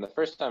died, and the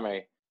first time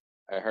I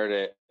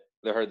heard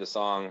the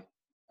song,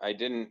 I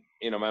didn't,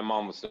 my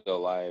mom was still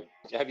alive.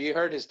 Have you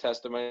heard his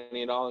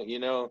testimony at all?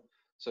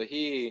 So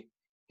he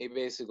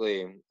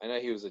basically, I know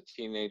he was a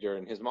teenager,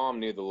 and his mom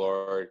knew the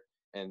Lord,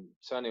 and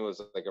Sonny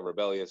was like a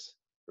rebellious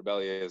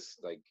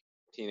like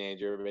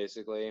teenager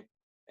basically,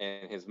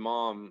 and his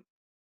mom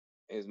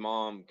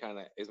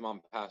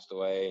passed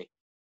away,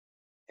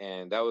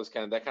 and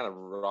that kind of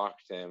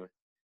rocked him.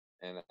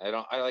 And I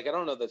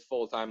don't know the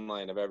full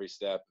timeline of every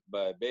step,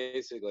 but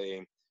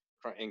basically,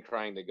 in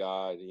crying to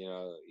God,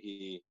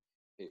 he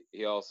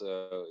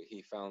also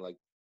he found like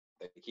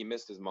he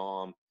missed his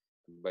mom,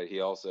 but he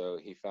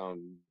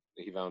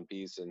found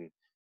peace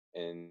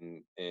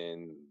and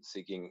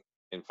seeking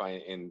and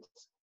find and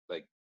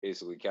like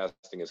basically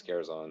casting his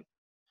cares on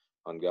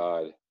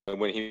God. And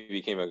when he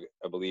became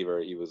a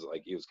believer, he was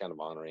kind of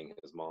honoring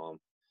his mom.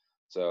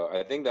 So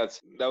I think that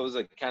was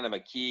a kind of a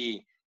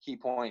key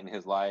point in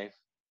his life.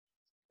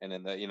 And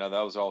then that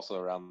was also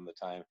around the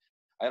time.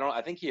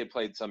 I think he had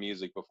played some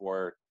music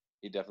before.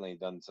 He definitely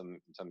done some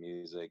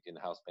music in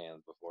house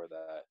bands before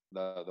that.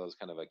 That was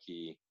kind of a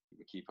key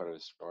part of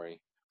his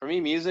story. For me,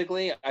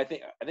 musically, I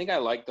think I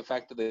like the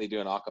fact that they do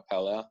an a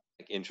cappella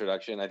like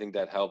introduction. I think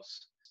that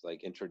helps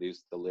like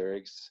introduce the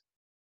lyrics.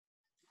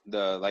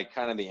 The like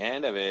kind of the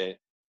end of it,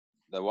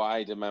 the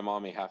why did my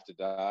mommy have to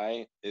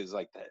die is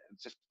like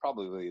it's just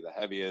probably the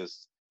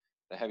heaviest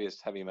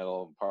heavy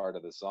metal part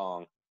of the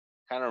song.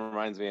 Kind of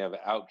reminds me of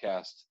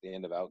Outcast, the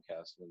end of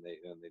Outcast when they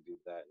do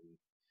that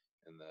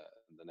in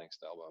the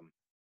next album.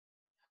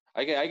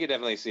 I could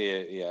definitely see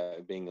it, yeah,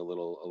 being a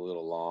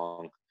little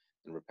long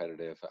and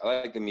repetitive.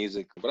 I like the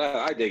music, but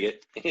I dig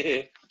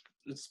it.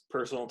 It's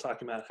personal,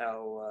 talking about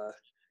how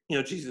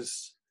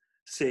Jesus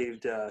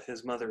saved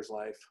his mother's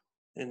life,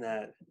 and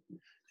that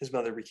his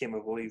mother became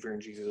a believer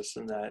in Jesus,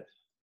 and that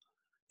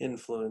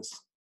influenced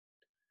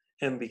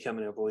him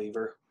becoming a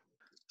believer.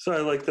 So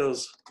I like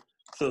those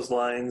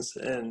lines,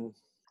 and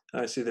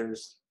obviously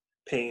there's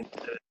pain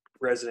that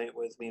resonate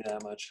with me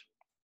that much.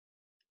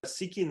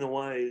 Seeking the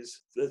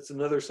Wise, that's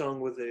another song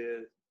with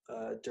a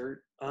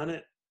dirt on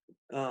it.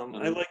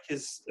 I like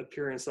his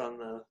appearance on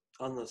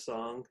the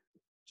song,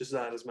 just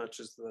not as much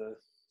as the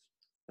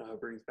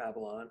Breathe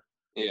Babylon.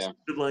 Yeah. Some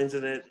good lines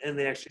in it, and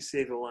they actually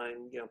say the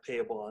line,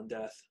 payable on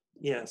death.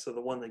 Yeah, so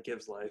the one that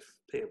gives life,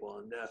 payable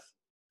on death.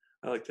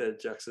 I like the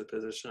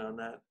juxtaposition on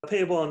that.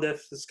 Payable on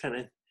death is kind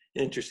of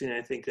interesting.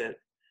 I think that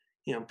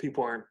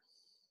people aren't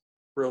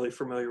really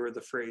familiar with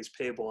the phrase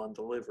payable on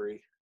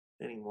delivery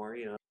anymore.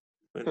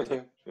 From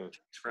the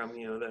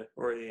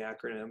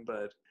acronym,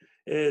 but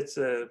it's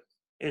a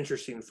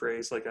interesting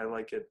phrase. Like I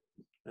like it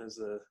as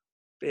a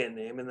band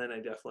name, and then I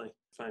definitely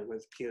find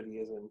with P.O.D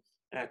as an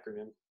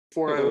acronym.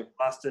 Before I was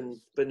lost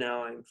in, but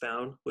now I'm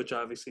found, which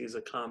obviously is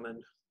a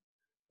common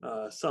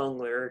song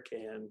lyric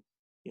and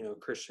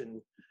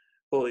Christian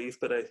belief,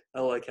 but I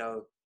like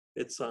how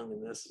it's sung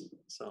in this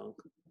song.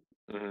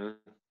 Mm-hmm.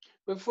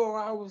 Before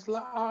I was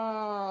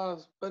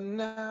lost, but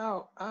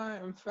now I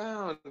am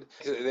found.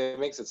 It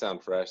makes it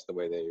sound fresh the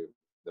way they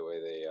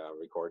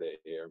record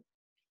it here,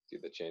 do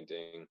the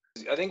chanting.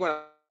 I think when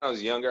I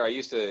was younger,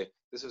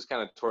 this was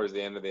kind of towards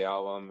the end of the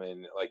album,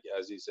 and like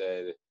as you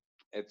said,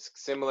 it's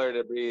similar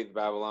to Breathe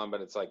Babylon,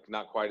 but it's like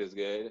not quite as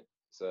good.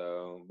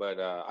 So, but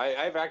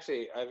I've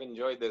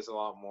enjoyed this a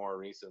lot more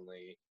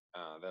recently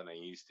than I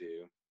used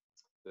to.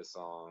 This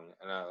song,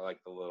 and I like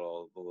the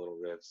little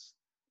riffs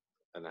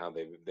and how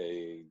they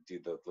do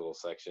the little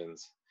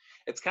sections.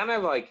 It's kind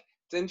of like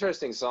it's an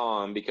interesting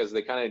song because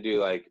they kind of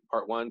do like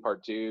part 1,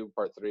 part 2,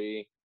 part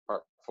 3,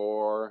 part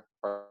 4,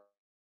 part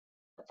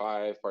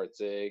 5, part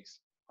 6,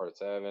 part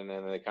 7,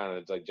 and they kind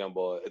of like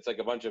jumble. It's like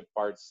a bunch of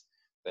parts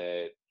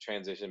that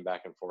transition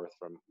back and forth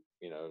from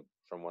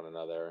one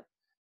another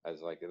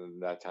as like in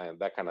that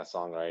kind of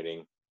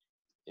songwriting.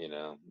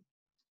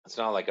 It's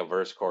not like a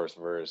verse chorus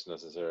verse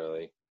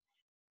necessarily.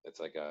 It's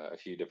like a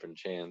few different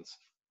chants.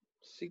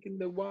 Seeking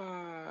the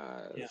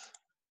wise. Yeah.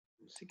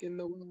 Seeking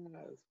the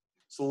wise.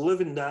 So Live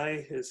and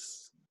Die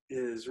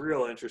is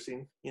real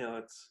interesting.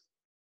 So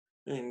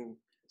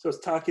it's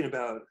talking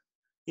about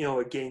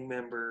a gang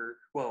member,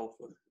 well,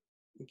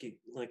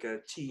 like a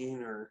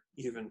teen or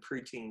even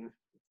preteen,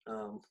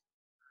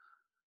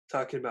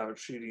 talking about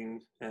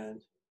shooting,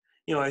 and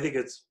I think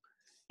it's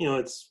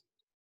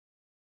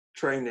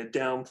trying to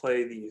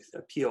downplay the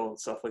appeal and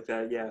stuff like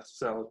that. Yeah,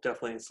 so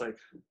definitely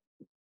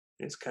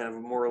it's kind of a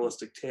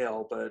moralistic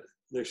tale, but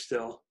there's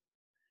still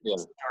Yeah.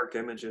 dark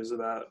images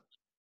about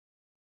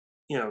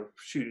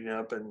shooting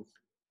up and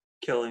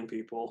killing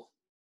people.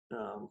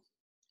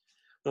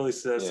 At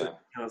least that's Yeah.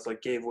 it's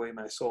like gave away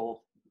my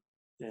soul,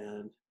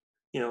 and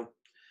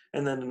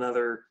and then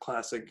another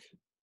classic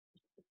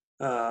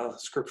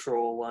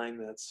scriptural line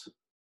that's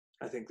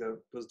I think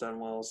that was done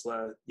well is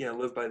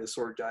live by the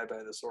sword, die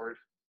by the sword.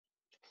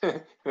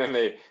 Then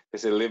they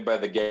say live by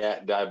the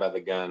die by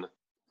the gun.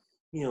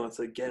 It's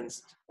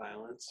against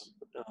violence,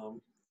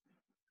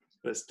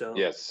 but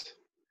Yes.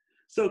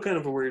 still kind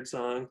of a weird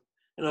song,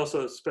 and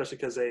also especially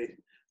because they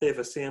have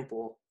a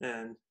sample,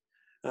 and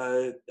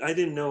I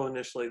didn't know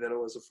initially that it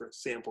was a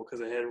first sample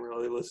because I hadn't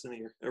really listened to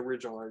your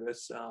original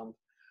artist.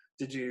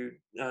 Did you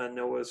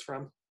know what it's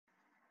from?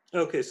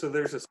 Okay, so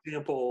there's a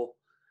sample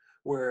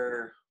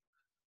where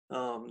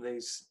they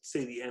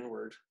say the N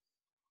word.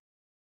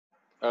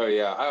 Oh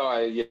yeah.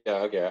 Yeah.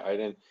 Okay. I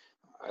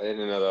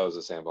didn't know that was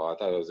a sample. I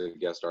thought it was a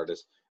guest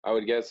artist. I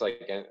would guess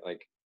like I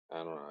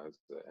don't know, it's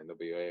the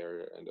NWA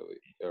or NW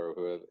or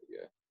who?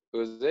 Yeah.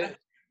 Who is it?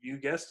 You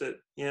guessed it,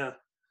 yeah.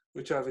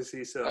 Which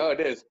obviously, so Oh,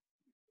 it is.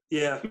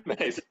 yeah,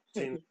 Nice.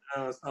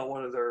 it's not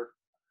one of their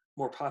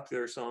more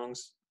popular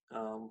songs,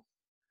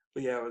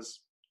 but yeah, it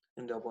was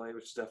NWA,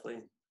 which is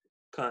definitely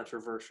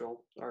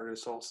controversial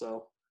artist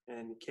also,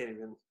 and you can't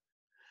even,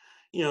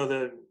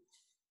 the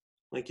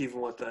like even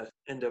what the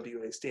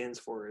NWA stands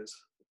for is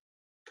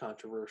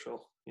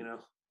controversial,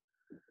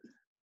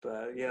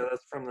 But yeah,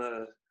 that's from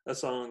a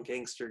song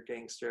 "Gangster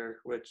Gangster,"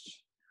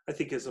 which I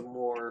think is a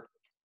more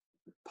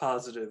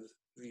positive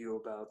view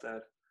about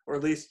that, or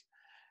at least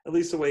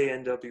the way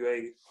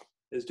NWA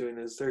is doing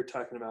is they're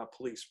talking about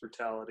police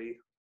brutality,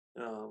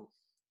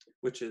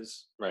 which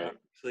is Right.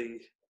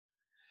 obviously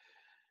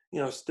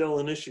still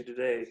an issue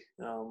today.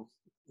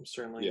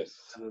 Certainly Yes.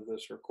 because of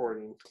this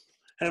recording,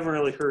 I haven't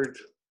really heard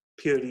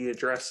P.O.D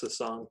address the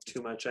song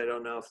too much. I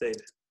don't know if they'd.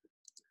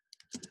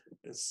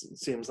 It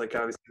seems like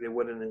obviously they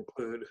wouldn't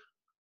include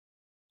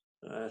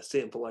a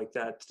sample like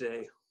that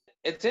today.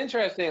 It's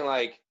interesting.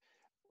 Like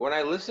when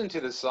I listen to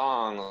the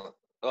song,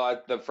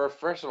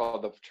 first of all,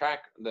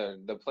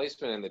 the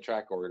placement in the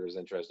track order is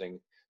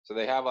interesting. So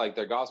they have like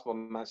their gospel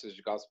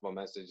message,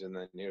 and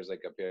then here's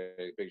like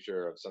a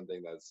picture of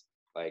something that's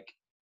like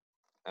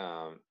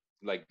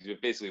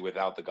basically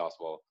without the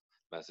gospel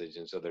message,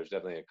 and so there's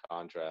definitely a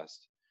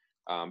contrast.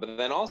 But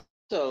then also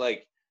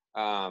like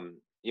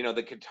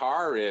the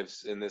guitar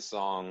riffs in this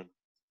song,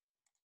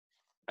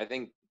 I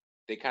think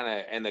they kind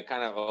of and the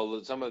kind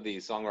of some of the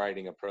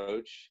songwriting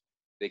approach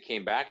they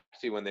came back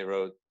to when they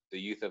wrote "The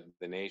Youth of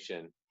the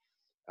Nation."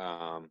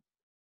 Um,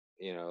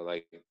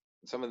 like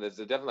some of this,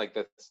 definitely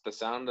like the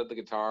sound of the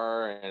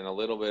guitar and a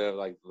little bit of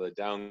like the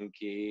down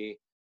key,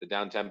 the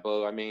down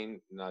tempo. I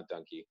mean, not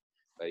down key,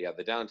 but yeah,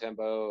 the down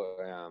tempo.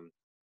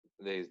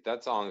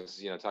 That song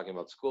is talking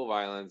about school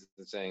violence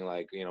and saying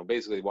like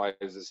basically why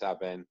does this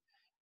happen?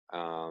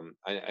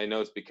 I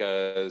know it's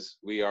because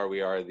we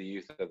are the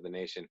youth of the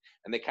nation,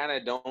 and they kind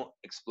of don't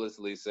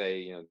explicitly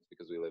say it's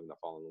because we live in a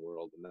fallen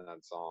world in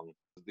that song.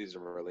 These are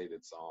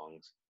related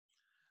songs.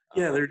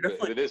 Yeah, they're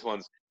But this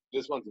one's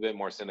a bit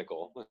more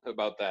cynical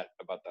about that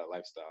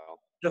lifestyle,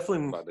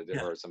 definitely about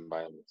yeah. or some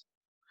violence.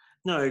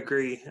 No, I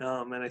agree,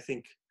 and I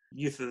think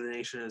 "Youth of the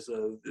Nation" is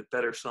a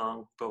better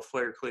song, both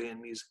lyrically and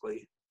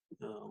musically.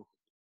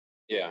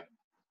 Yeah.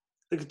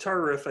 The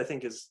guitar riff, I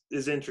think,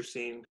 is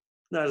interesting.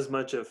 Not as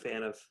much a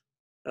fan of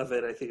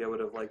it. I think I would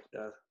have liked.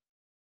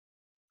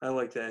 I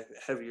like the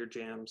heavier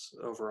jams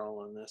overall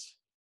on this.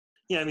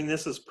 Yeah, I mean,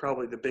 this is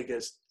probably the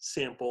biggest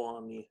sample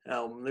on the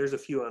album. There's a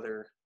few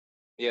other.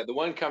 Yeah, the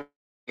one coming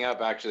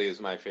up actually is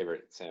my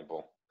favorite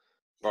sample.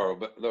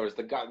 But there was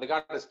the God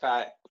is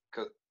Fat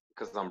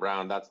because I'm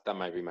brown. That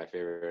might be my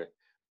favorite.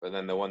 But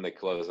then the one that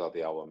closes out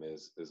the album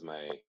is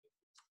my.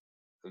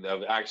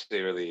 I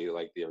actually really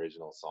like the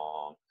original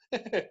song.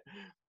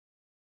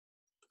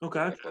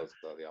 Okay. That closes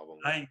out the album.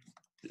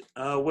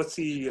 What's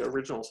the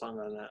original song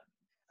on that?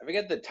 I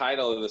forget the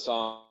title of the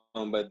song,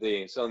 but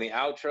in the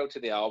outro to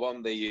the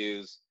album they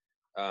use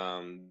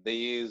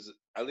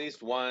at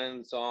least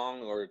one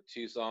song or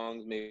two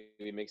songs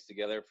maybe mixed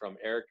together from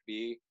Eric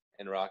B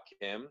and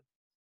Rakim,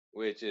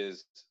 which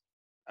is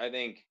I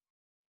think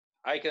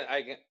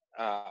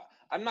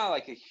I'm not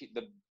like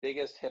the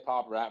biggest hip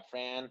hop rap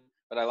fan,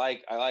 but I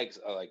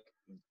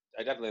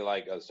definitely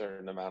like a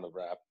certain amount of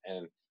rap,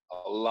 and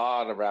a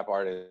lot of rap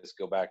artists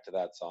go back to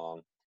that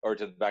song or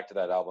back to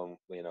that album,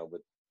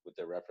 with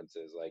their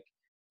references. Like,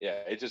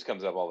 yeah, it just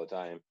comes up all the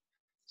time.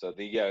 So if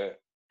you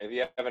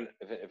haven't,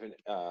 if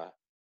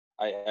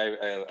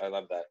I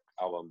love that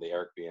album, the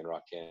Eric B and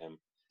Rakim.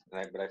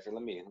 Let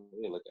me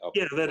look up.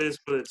 Yeah, that is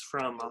what it's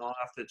from. I'll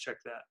have to check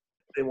that.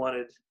 They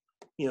wanted,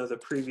 the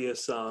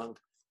previous song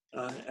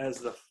as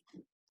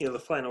the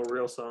final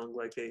real song.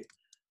 Like it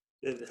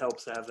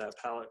helps to have that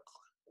palette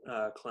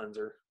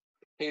cleanser.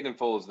 Paid in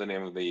Full is the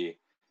name of the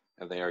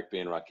of the Eric B.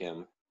 and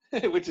Rakim,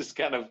 which is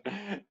kind of,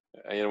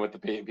 with the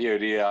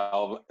P.O.D.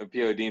 album,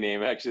 P.O.D.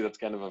 name. Actually, that's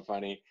kind of a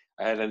funny.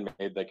 I hadn't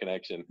made the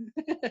connection.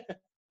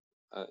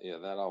 Yeah,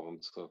 that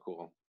album's so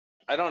cool.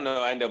 I don't know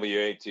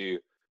NWA too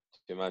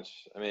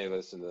much. I may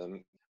listen to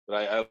them, but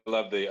I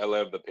love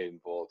the Paid in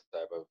Full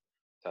type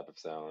of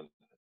sound.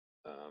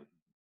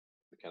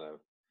 Kind of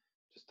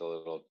just a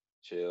little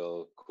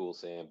chill, cool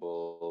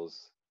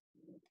samples.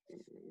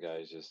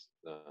 Guys just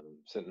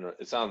sitting.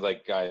 It sounds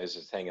like guys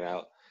just hanging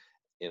out,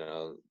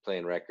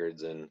 playing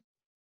records and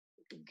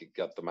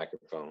got the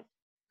microphone.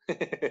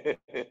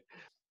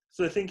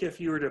 So I think if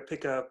you were to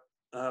pick up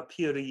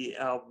P.O.D.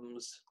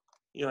 albums,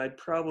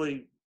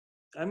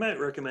 I might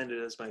recommend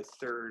it as my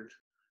third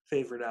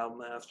favorite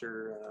album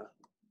after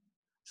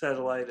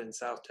Satellite and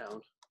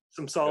Southtown.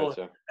 Some solid.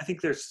 Gotcha. I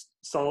think there's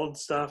solid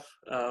stuff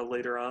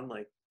later on.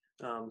 Like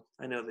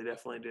I know they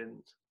definitely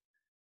didn't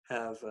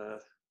have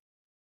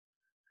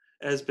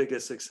as big a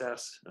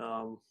success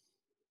on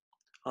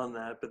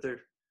that, but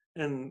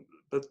I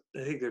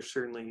think there's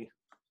certainly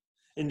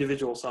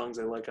individual songs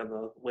I like on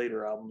the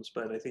later albums.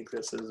 But I think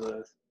this is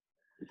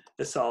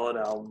a solid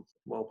album,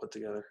 well put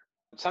together.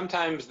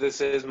 Sometimes this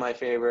is my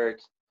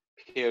favorite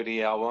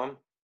P.O.D. album,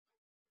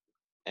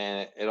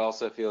 and it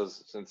also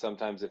feels, and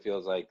sometimes it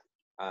feels like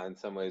in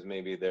some ways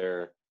maybe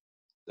their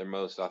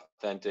most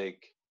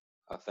authentic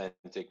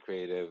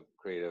creative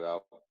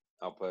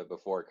output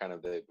before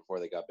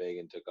they got big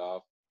and took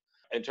off.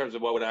 In terms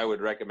of what I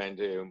would recommend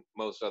to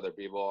most other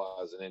people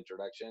as an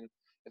introduction,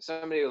 if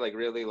somebody like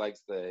really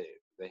likes the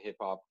hip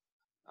hop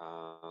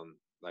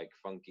like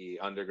funky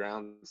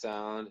underground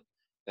sound,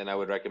 then I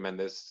would recommend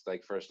this,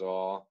 like, first of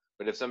all.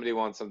 But if somebody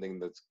wants something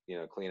that's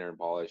cleaner and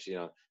polished,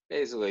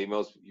 basically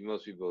most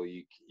people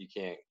you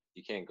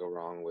can't go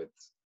wrong with.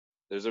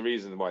 There's a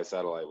reason why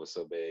Satellite was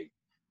so big,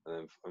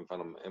 and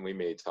we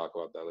may talk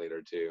about that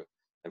later too.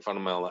 And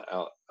Fundamental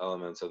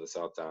Elements of the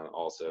Southtown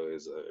also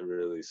is a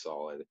really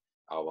solid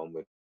album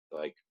with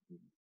the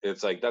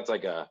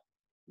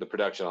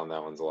production on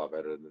that one's a lot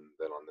better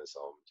than on this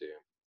album too.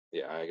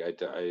 Yeah, I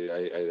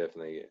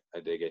definitely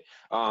dig it.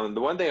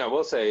 The one thing I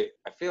will say,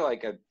 I feel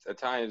like at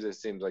times it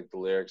seems like the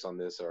lyrics on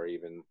this are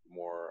even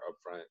more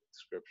upfront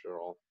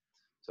scriptural.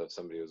 So if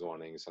somebody was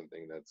wanting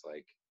something that's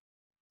like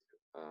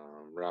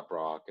rap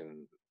rock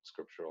and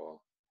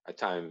scriptural, at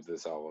times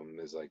this album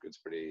is like, it's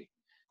pretty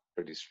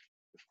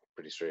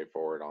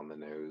straightforward on the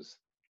nose.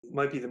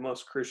 Might be the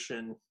most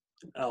Christian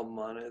album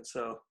on it.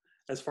 So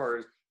as far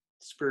as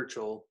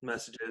spiritual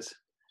messages,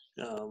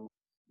 but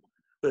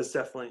it's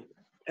definitely.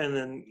 And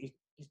then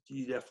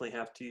you definitely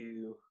have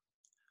to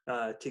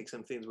take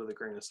some things with a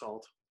grain of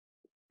salt.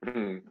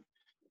 Mm-hmm.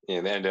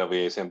 Yeah, the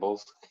NWA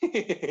symbols.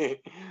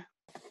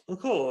 Well,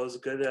 cool. It was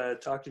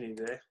good talking to you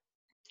today.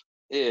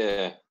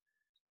 Yeah.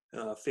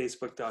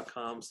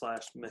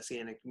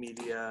 Facebook.com/Messianic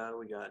Media.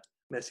 We got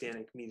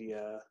Messianic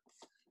Media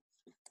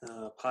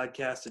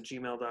podcast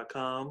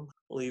 @gmail.com.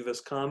 Leave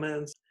us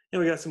comments.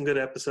 And we got some good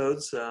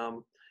episodes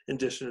in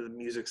addition to the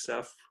music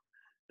stuff.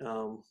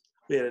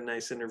 We had a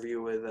nice interview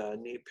with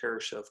Nate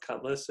Parrish of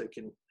Cutlass. So you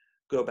can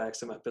go back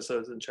some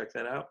episodes and check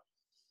that out.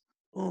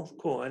 Oh,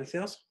 cool. Anything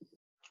else?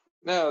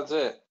 No, that's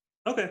it.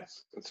 Okay.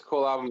 It's a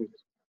cool album.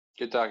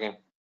 Good talking.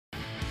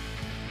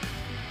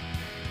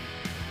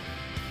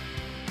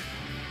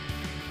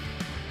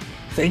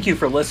 Thank you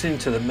for listening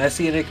to the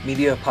Messianic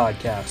Media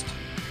Podcast,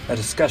 a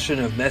discussion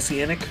of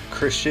Messianic,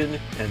 Christian,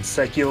 and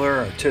secular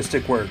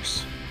artistic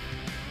works.